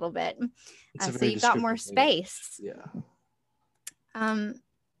up a little bit. So you got more space. Yeah.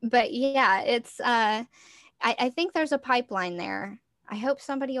 But yeah, it's I think there's a pipeline there. I hope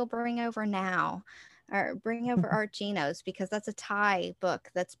somebody will bring over Art Geno's, because that's a Thai book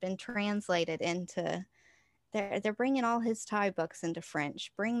that's been translated into. They're bringing all his Thai books into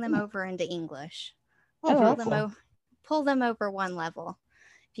French. Bring them over into English. Pull them over one level.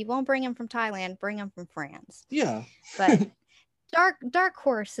 If you won't bring them from Thailand, bring them from France. Yeah. But Dark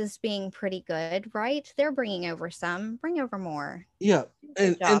Horse is being pretty good, right? They're bringing over some. Bring over more. Yeah,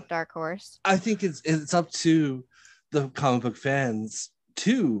 Good job, Dark Horse. I think it's up to the comic book fans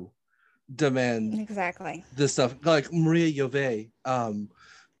to demand exactly this stuff, like Maria Jove,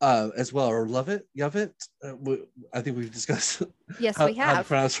 as well, or Lovett. I think we've discussed. Yes, we have. How to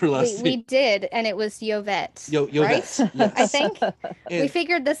pronounce her last name. We did, and it was Jovette. Jovette, right? Yes. I think we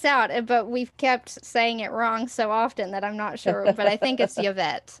figured this out, but we've kept saying it wrong so often that I'm not sure. But I think it's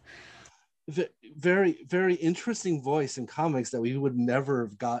Jovette. Very, very interesting voice in comics that we would never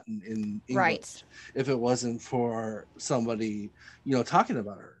have gotten in English if it wasn't for somebody, talking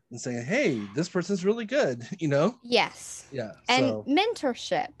about her and saying, "Hey, this person's really good," Yes. Yeah. And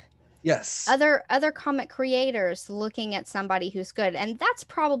mentorship. Yes. Other comic creators looking at somebody who's good, and that's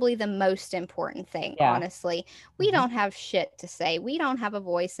probably the most important thing. Honestly, we don't have shit to say. We don't have a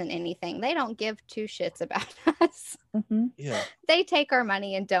voice in anything. They don't give two shits about us. Yeah. They take our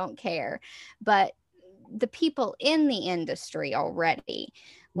money and don't care. But the people in the industry already,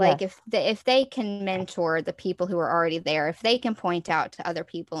 like if they can mentor the people who are already there, if they can point out to other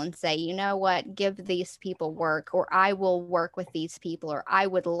people and say, you know what, give these people work, or I will work with these people, or I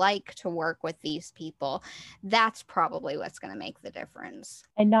would like to work with these people, that's probably what's going to make the difference.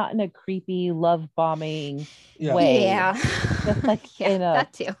 And not in a creepy love bombing way. Yeah. Just like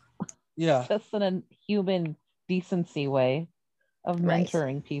that too. Yeah. Just in a human decency way of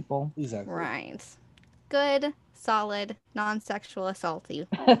mentoring people. Exactly. Right. Good, solid, non-sexual assaulty.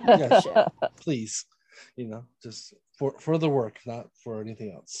 Yeah, please, just for the work, not for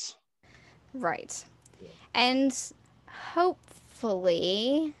anything else. Right. And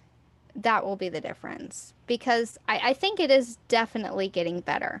hopefully that will be the difference, because I think it is definitely getting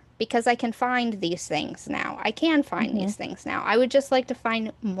better, because I can find these things now. I can find these things now. I would just like to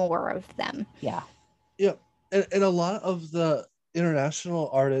find more of them. Yeah. Yeah. And a lot of the international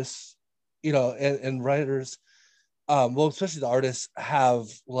artists, and writers, well, especially the artists, have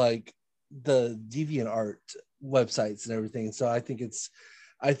like the DeviantArt websites and everything. So I think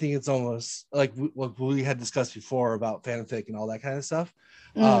it's almost like what we had discussed before about fanfic and all that kind of stuff.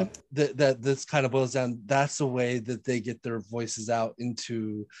 That this kind of boils down. That's the way that they get their voices out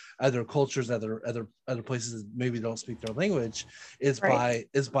into other cultures, other places that maybe don't speak their language, is by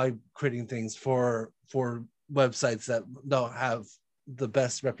creating things for websites that don't have the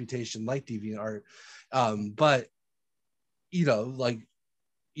best reputation, like DeviantArt, but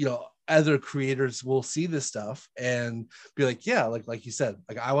other creators will see this stuff and be like, yeah, like you said,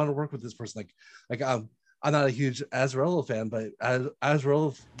 like I want to work with this person. Like I'm not a huge Azzarello fan, but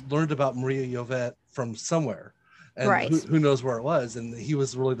Azzarello learned about Maria Jovette from somewhere, and who knows where it was, and he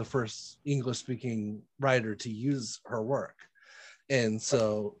was really the first English speaking writer to use her work, and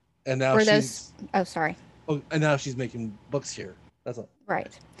so, and now Oh, and now she's making books here. That's all.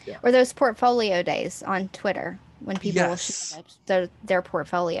 Right. Yeah. Or those portfolio days on Twitter when people will Yes. share their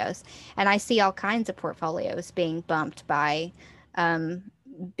portfolios. And I see all kinds of portfolios being bumped by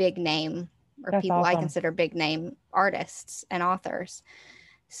big name or That's people I awesome. consider big name artists and authors.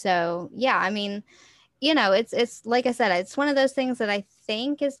 So yeah, I mean, you know, it's like I said, it's one of those things that I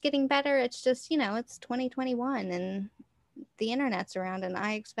think is getting better. It's just, you know, it's 2021 and the internet's around, and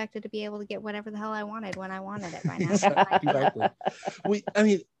I expected to be able to get whatever the hell I wanted when I wanted it by now. Exactly. I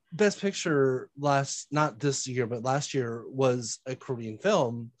mean, Best Picture not this year, but last year was a Korean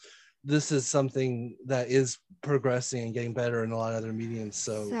film. This is something that is progressing and getting better in a lot of other mediums.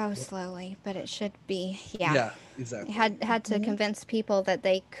 So slowly, but it should be. Yeah, exactly. Had to convince people that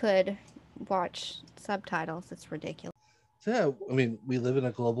they could watch subtitles. It's ridiculous. So yeah, I mean, we live in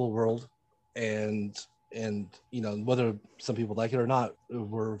a global world, and you know, whether some people like it or not,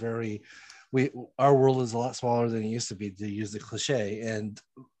 our world is a lot smaller than it used to be, to use the cliche, and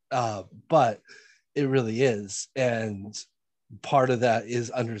but it really is. And part of that is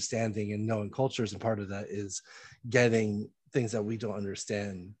understanding and knowing cultures, and part of that is getting things that we don't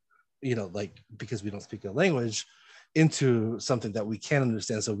understand, you know, like because we don't speak a language, into something that we can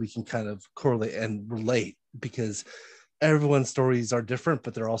understand, so we can kind of correlate and relate, because everyone's stories are different,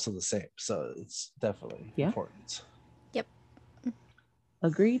 but they're also the same. So it's definitely important. Yep.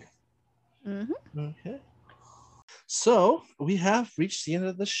 Agreed. Mm-hmm. Okay. So we have reached the end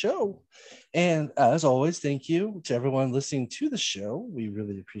of the show. And as always, thank you to everyone listening to the show. We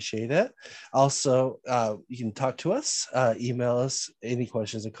really appreciate it. Also, you can talk to us, email us any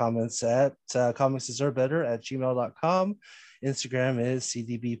questions and comments at comicsdeservebetter@gmail.com. Instagram is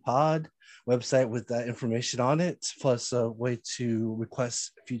cdbpod. Website with that information on it, plus a way to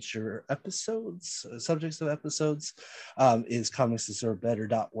request future episodes, subjects of episodes, is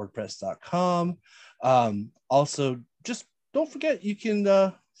comicsdeservebetter.wordpress.com. Also, just don't forget, you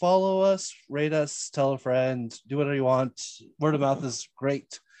can follow us, rate us, tell a friend, do whatever you want. Word of mouth is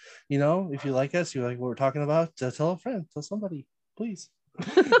great. You know, if you like us, you like what we're talking about, tell a friend, tell somebody, please.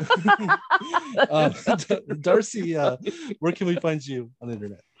 Darcy, where can we find you on the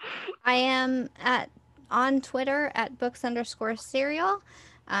internet? I am on Twitter at books_serial.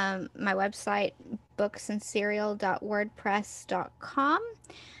 My website, booksandserial.wordpress.com.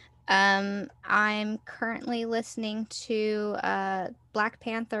 I'm currently listening to Black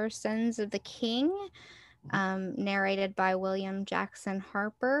Panther: Sons of the King, narrated by William Jackson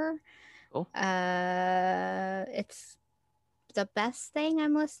Harper. Cool. It's the best thing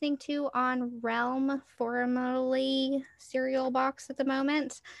I'm listening to on Realm, formerly Serial Box at the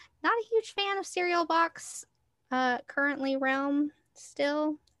moment. Not a huge fan of Serial Box. Currently Realm,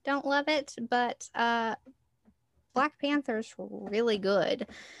 still don't love it, but Black Panther's really good.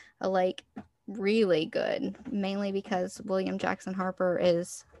 Like, really good. Mainly because William Jackson Harper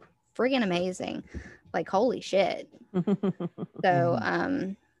is friggin' amazing. Like, holy shit.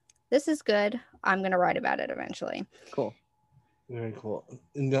 So, this is good. I'm going to write about it eventually. Cool. Very cool.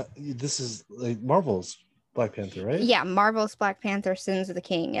 And this is like Marvel's Black Panther, right? Yeah, Marvel's Black Panther: Sins of the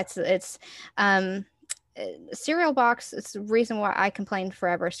King. It's Serial Box. It's the reason why I complained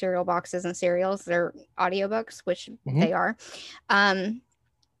forever. Serial Box isn't serials; they're audiobooks, which they are.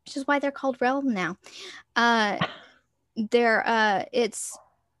 Which is why they're called Realm now.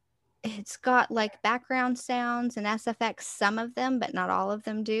 It's got like background sounds and SFX, some of them, but not all of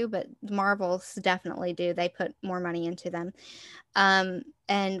them do. But Marvels definitely do. They put more money into them.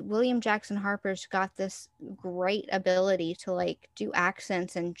 And William Jackson Harper's got this great ability to like do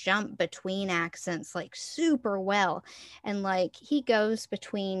accents and jump between accents like super well. And like he goes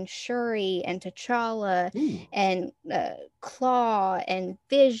between Shuri and T'Challa and Claw and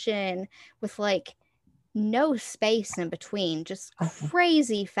Vision with like no space in between, just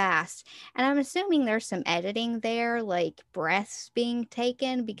crazy fast. And I'm assuming there's some editing there, like breaths being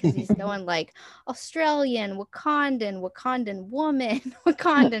taken, because he's going like Australian, Wakandan woman,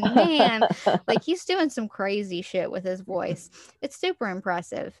 Wakandan man. Like he's doing some crazy shit with his voice. It's super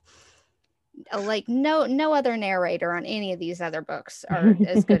impressive. Like no other narrator on any of these other books are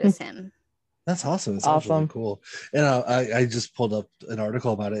as good as him. That's awesome. It sounds really cool. And I just pulled up an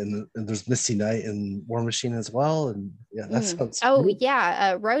article about it, and there's Misty Knight and War Machine as well. And yeah, that sounds. Oh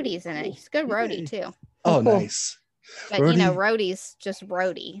yeah, Rhodey's in it. He's a good Rhodey too. Oh, nice. But Rhodey, you know, Rhodey's just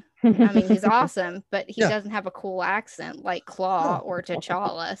Rhodey. I mean, he's awesome, but he doesn't have a cool accent like Claw or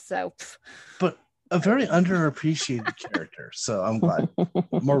T'Challa. So, but a very underappreciated character. So I'm glad.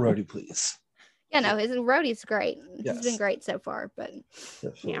 More Rhodey, please. Yeah, no, Rhodey's great. He's been great so far. But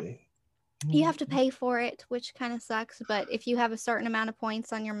definitely. You have to pay for it, which kind of sucks. But if you have a certain amount of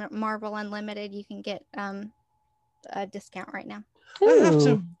points on your Marvel Unlimited, you can get a discount right now. I have Ooh.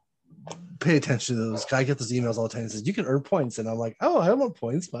 to pay attention to those. I get those emails all the time that says you can earn points, and I'm like, oh, I want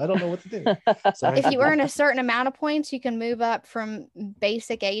points, but I don't know what to do. So If you earn a certain amount of points, you can move up from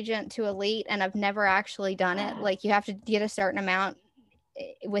basic agent to elite, and I've never actually done it. Like, you have to get a certain amount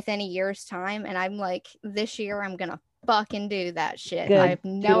within a year's time, and I'm like, this year I'm gonna fucking do that shit. Good. I have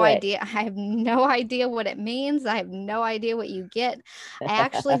no Do it. idea. I have no idea what it means. I have no idea what you get. I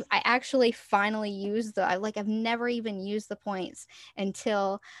actually finally used I've never even used the points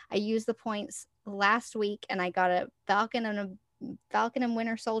until I used the points last week, and I got a Falcon and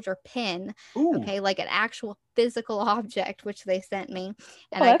Winter Soldier pin. Ooh. Okay, like an actual physical object, which they sent me,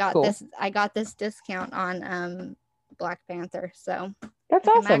 and that's cool. I got this discount on Black Panther. So that's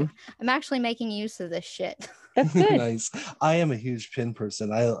awesome. I'm actually making use of this shit. That's good. Nice. I am a huge pin person.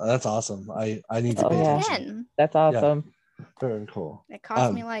 That's awesome. I need to pay attention. Pin. That's awesome. Yeah. Very cool. It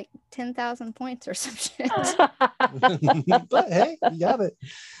cost me like 10,000 points or some shit. But hey, you got it.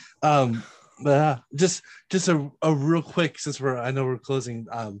 But just a real quick, since I know we're closing.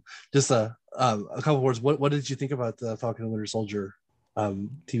 Just a couple words. What did you think about the Falcon and Winter Soldier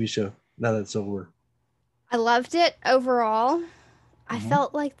TV show now that it's over? I loved it overall. I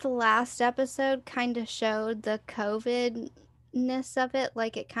felt like the last episode kind of showed the COVID-ness of it.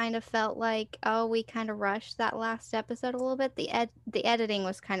 Like, it kind of felt like, oh, we kind of rushed that last episode a little bit. The editing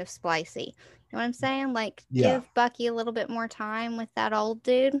was kind of splicey. You know what I'm saying? Like, give Bucky a little bit more time with that old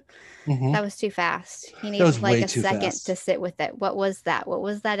dude. That was too fast. He needed like a second to sit with it. What was that? What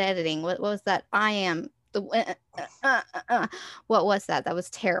was that editing? What was that? I am the what was that? That was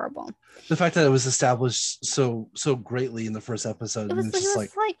terrible. The fact that it was established so greatly in the first episode. It was just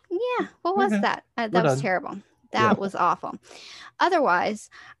like, yeah, what was that? That was terrible. That was awful. Otherwise,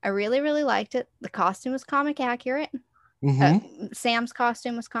 I really, really liked it. The costume was comic accurate. Sam's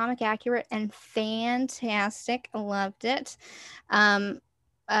costume was comic accurate and fantastic. I loved it.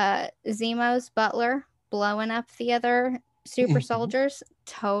 Zemo's butler blowing up the other super soldiers,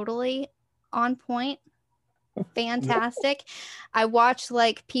 totally on point. Fantastic. I watched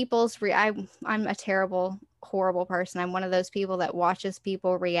like people's I'm a terrible, horrible person. I'm one of those people that watches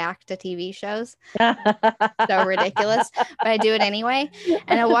people react to TV shows. So ridiculous, but I do it anyway.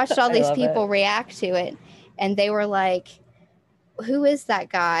 And I watched all these people react to it, and they were like, who is that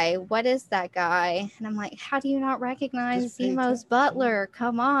guy? What is that guy? And I'm like, how do you not recognize Zemo's butler?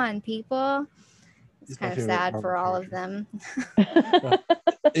 Come on, people. It's kind of sad for all of them.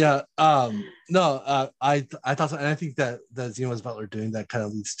 Yeah. No, I thought so, and I think that Zemo's butler doing that kind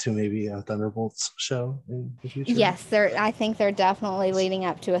of leads to maybe a Thunderbolts show in the future. Yes, I think they're definitely leading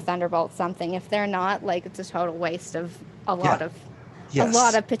up to a Thunderbolt something. If they're not, like, it's a total waste of a lot of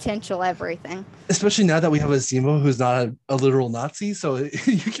potential everything. Especially now that we have a Zemo who's not a literal Nazi, so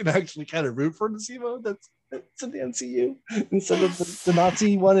you can actually kind of root for the Zemo that's in the MCU instead of the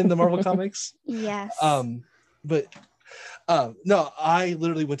Nazi one in the Marvel comics. Yes. But no, I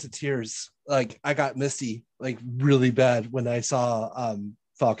literally went to tears. Like, I got misty, like, really bad when I saw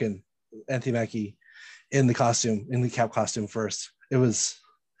Falcon, Anthony Mackie, in the Cap costume first. It was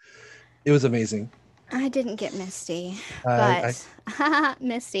amazing. I didn't get Misty, but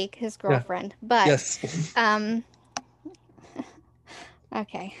Mystique, his girlfriend. Yeah. But yes.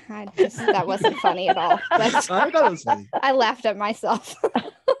 Okay, that wasn't funny at all. But I thought it was funny. I laughed at myself.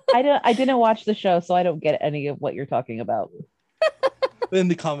 I didn't watch the show, so I don't get any of what you're talking about. In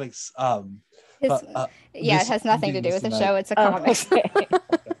the comics, it has nothing to do with the show. It's a comics. Okay.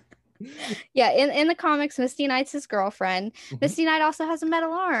 Yeah, in the comics, Misty Knight's his girlfriend. Misty Knight also has a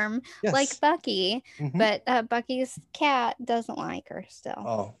metal arm, like Bucky, but Bucky's cat doesn't like her still.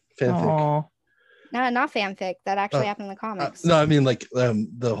 Oh, fanfic. No, not fanfic. That actually happened in the comics. No, I mean, like,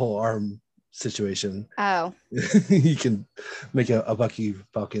 the whole arm situation. Oh. You can make a Bucky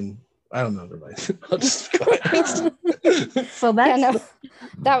Falcon. I don't know. Never mind. I'll just go ahead. So that's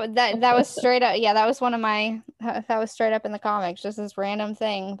that was straight up. Yeah, that was one of my. That was straight up in the comics. Just this random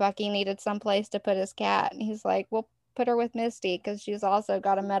thing. Bucky needed some place to put his cat, and he's like, "We'll put her with Misty because she's also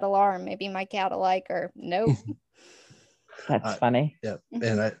got a metal arm. Maybe my cat will like her." Nope. That's funny. Yeah,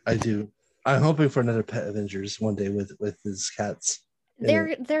 and I do. I'm hoping for another Pet Avengers one day with his cats.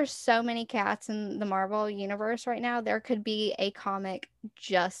 There's so many cats in the Marvel universe right now. There could be a comic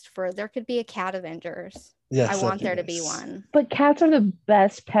there could be a Cat Avengers. Yes, I want there to be one. But cats are the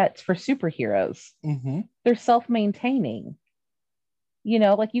best pets for superheroes. They're self-maintaining. You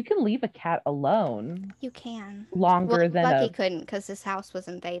know, like, you can leave a cat alone. You can. Longer than Bucky couldn't, because his house was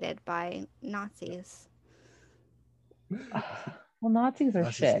invaded by Nazis. Well, Nazis are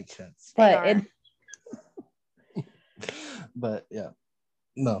Nazis shit. hate cats. But But yeah,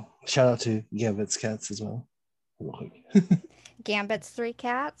 no. Shout out to Gambit's cats as well. Real quick. Gambit's 3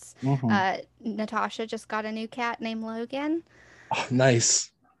 cats. Mhm. Natasha just got a new cat named Logan. Oh,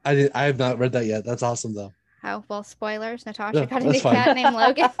 nice. I have not read that yet. That's awesome though. Oh, well, spoilers. Natasha Yeah, got a that's new fine. cat named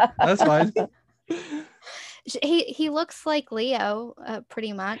Logan. That's fine. He looks like Leo,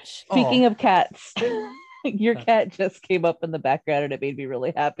 pretty much. Speaking Aw. of cats, your cat just came up in the background and it made me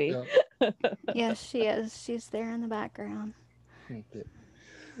really happy. Yeah. Yes, she is. She's there in the background. Okay.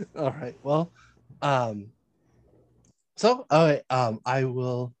 All right. Well, so all right. I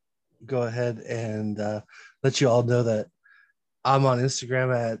will go ahead and let you all know that I'm on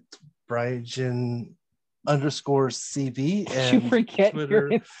Instagram at Brygen _CV You and forget your Twitter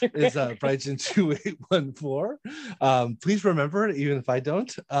Instagram. is Brygen2814. Please remember it, even if I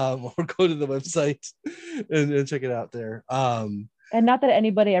don't, or go to the website and check it out there. And not that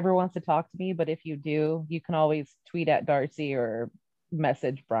anybody ever wants to talk to me, but if you do, you can always tweet at Darcy or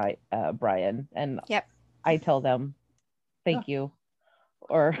message Brian, and Yep. I tell them thank you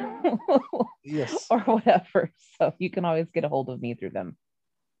or Yes. or whatever. So you can always get a hold of me through them.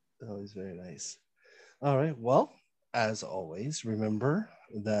 Always very nice. All right. Well, as always, remember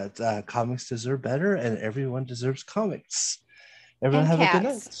that comics deserve better and everyone deserves comics. Everyone And have a good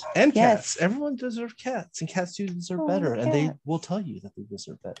cats. night. And Yes. cats. Everyone deserves cats, and cats do deserve Oh, better, and they cats. will tell you that they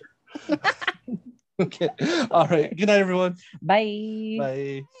deserve better. Okay. All right. Good night, everyone. Bye.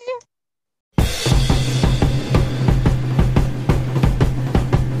 Bye.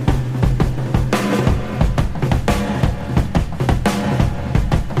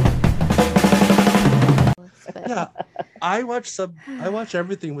 But Yeah, I watch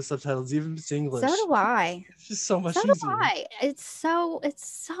everything with subtitles, even if it's English. so do I. It's just so much So easier. do I. It's so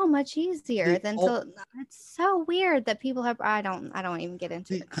much easier The than ol- to. It's so weird that people have. I don't even get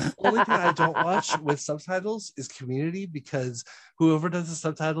into The it. only thing I don't watch with subtitles is Community, because whoever does the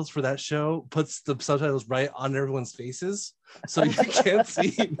subtitles for that show puts the subtitles right on everyone's faces, so you can't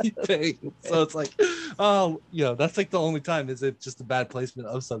see anything. So it's like, oh, that's like the only time is it just a bad placement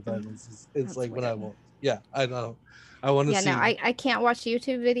of subtitles. It's That's like when I weird. won't. Yeah, I know. I want to Yeah, see. no, I can't watch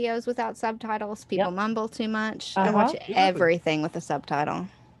YouTube videos without subtitles. People Yep. mumble too much. I Uh-huh. watch Exactly. everything with a subtitle.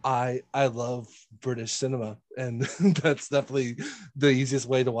 I love British cinema, and that's definitely the easiest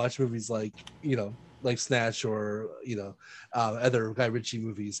way to watch movies like Snatch or other Guy Ritchie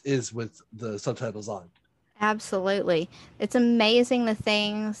movies is with the subtitles on. Absolutely. It's amazing the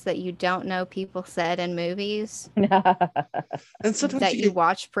things that you don't know people said in movies And sometimes that you get,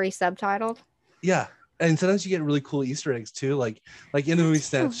 watch pre-subtitled. yeah, and sometimes you get really cool Easter eggs too. Like in the movie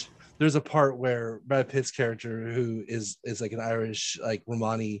Snatch, there's a part where Brad Pitt's character, who is like an Irish, like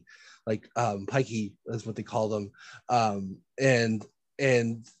Romani, like pikey is what they call them, and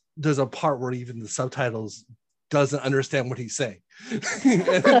there's a part where even the subtitles doesn't understand what he's saying. And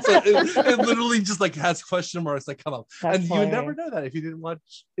so it literally just like has question marks like come up. That's And you would never hilarious. know that if you didn't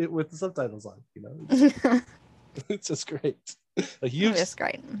watch it with the subtitles on, it's just great. Like It's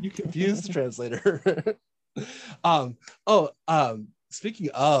great. you confuse the translator. Speaking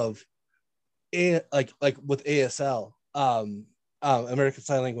of like with ASL, American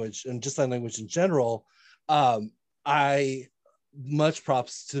Sign Language, and just sign language in general, I much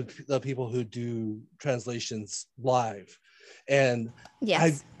props to the people who do translations live. And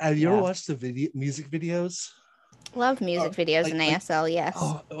Yes. have you ever Yeah. watched the music videos? Love music videos in ASL, yes.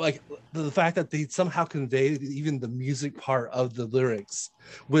 Oh, like the fact that they somehow convey even the music part of the lyrics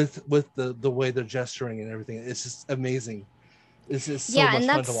with the way they're gesturing and everything. It's just amazing. It's just so much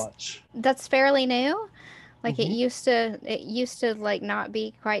fun to watch. That's fairly new. Like Mhm. it used to like not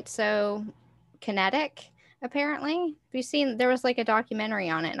be quite so kinetic, apparently. Have you seen there was like a documentary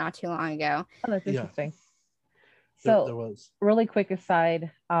on it not too long ago. Oh, that's Yeah. interesting. There So was. really quick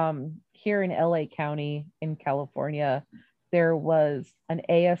aside, here in LA County in California, there was an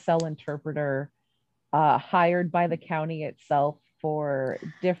ASL interpreter hired by the county itself for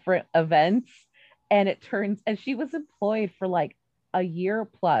different events. And she was employed for like a year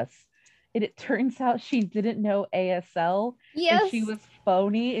plus. And it turns out she didn't know ASL. Yes. And she was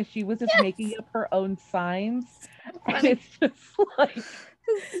phony, and she was just making up her own signs. And Funny. it's just like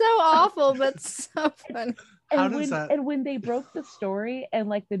It's so awful, but so funny. How and does that? and when they broke the story and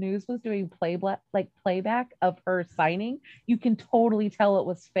like the news was doing playback of her signing, you can totally tell it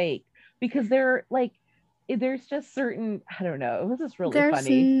was fake, because there's just certain, I don't know, it was just really funny.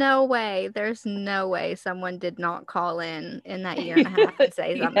 There's no way someone did not call in that year and a half and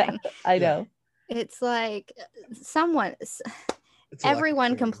say Yeah, something. I know. It's like someone It's a lack of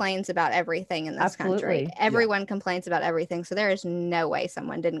everyone training. complains about everything in this country. Absolutely. Everyone complains about everything. So there is no way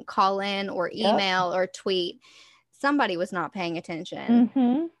someone didn't call in or Yep. email or tweet. Somebody was not paying attention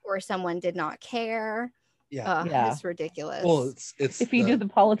Mhm. or someone did not care. Yeah. Yeah. It's ridiculous. Well, it's If you do the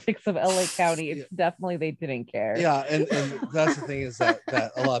politics of LA County, it's Yeah. definitely they didn't care. Yeah, and that's the thing is that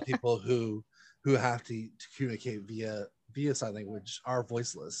a lot of people who have to communicate via sign language are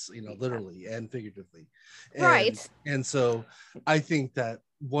voiceless, literally and figuratively. And, Right. And so I think that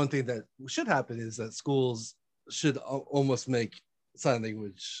one thing that should happen is that schools should almost make sign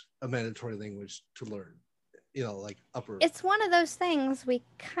language a mandatory language to learn. Like upper. It's one of those things we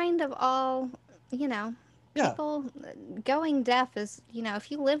kind of all, Yeah. people going deaf is, if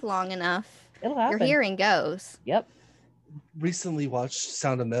you live long enough, It'll happen. your hearing goes. Yep. Recently watched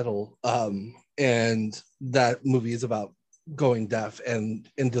Sound of Metal, and that movie is about going deaf and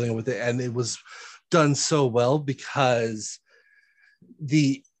dealing with it, and it was done so well because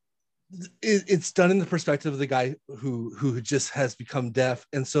it's done in the perspective of the guy who just has become deaf,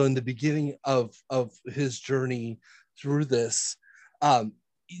 and so in the beginning of his journey through this,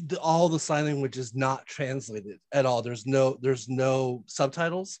 all the sign language is not translated at all. There's no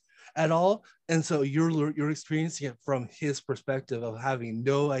subtitles at all, and so you're experiencing it from his perspective of having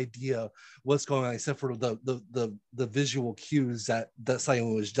no idea what's going on except for the visual cues that sign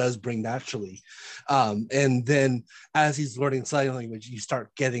language does bring naturally, and then as he's learning sign language, you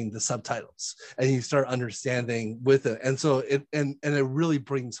start getting the subtitles and you start understanding with it, and so it really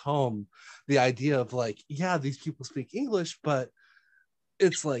brings home the idea of like, yeah, these people speak English, but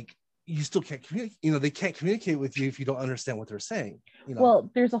it's like you still can't communicate. They can't communicate with you if you don't understand what they're saying.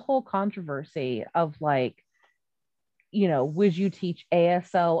 Well, there's a whole controversy of like, would you teach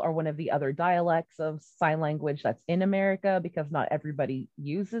ASL or one of the other dialects of sign language that's in America, because not everybody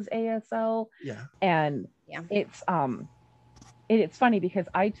uses ASL. Yeah. And Yeah. It's funny because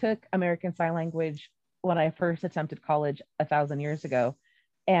I took American Sign Language when I first attempted college 1,000 years ago,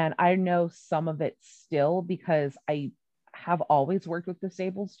 and I know some of it still because I have always worked with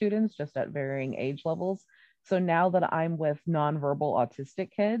disabled students just at varying age levels. So now that I'm with nonverbal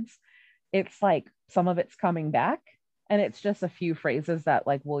autistic kids, it's like some of it's coming back, and it's just a few phrases that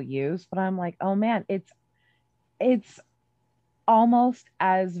like we'll use, but I'm like, oh man, it's almost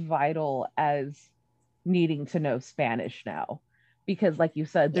as vital as needing to know Spanish now, because like you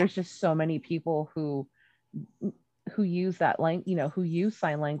said, there's just so many people who use that who use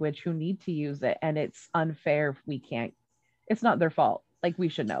sign language, who need to use it, and it's unfair if we can't. It's not their fault. Like, we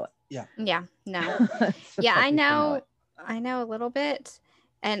should know it. Yeah. No. Yeah, I know a little bit,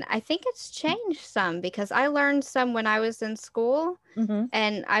 and I think it's changed some because I learned some when I was in school,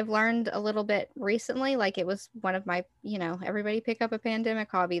 and I've learned a little bit recently. Like, it was one of my, everybody pick up a pandemic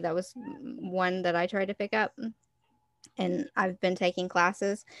hobby. That was one that I tried to pick up, and I've been taking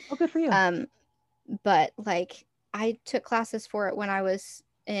classes. Oh, good for you. But like, I took classes for it when I was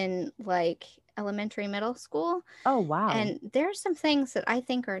in like elementary, middle school. Oh, wow. And there's some things that I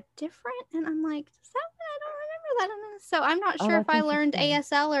think are different, and I'm like, is that one? I don't remember that. So I'm not sure if I learned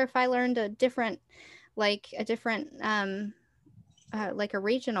ASL or if I learned a different like a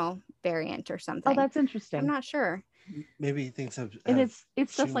regional variant or something. Oh, that's interesting. I'm not sure. Maybe things have and it's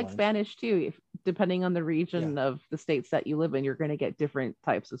just like Spanish too. If, depending on the region of the states that you live in, you're going to get different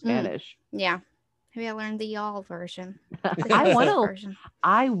types of Spanish. Yeah. Maybe I learned the y'all version.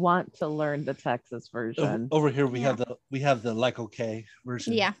 I want to learn the Texas version. Over here we have the like okay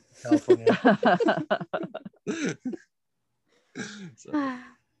version. Yeah. California.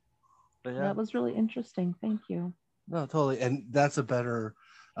 That was really interesting. Thank you. No, totally. And that's a better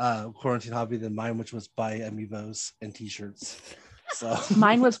quarantine hobby than mine, which was buy amiibos and t-shirts. So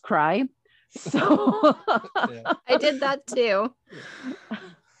mine was cry. So I did that too.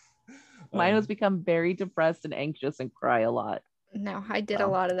 Mine was become very depressed and anxious and cry a lot. No, I did a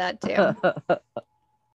lot of that too.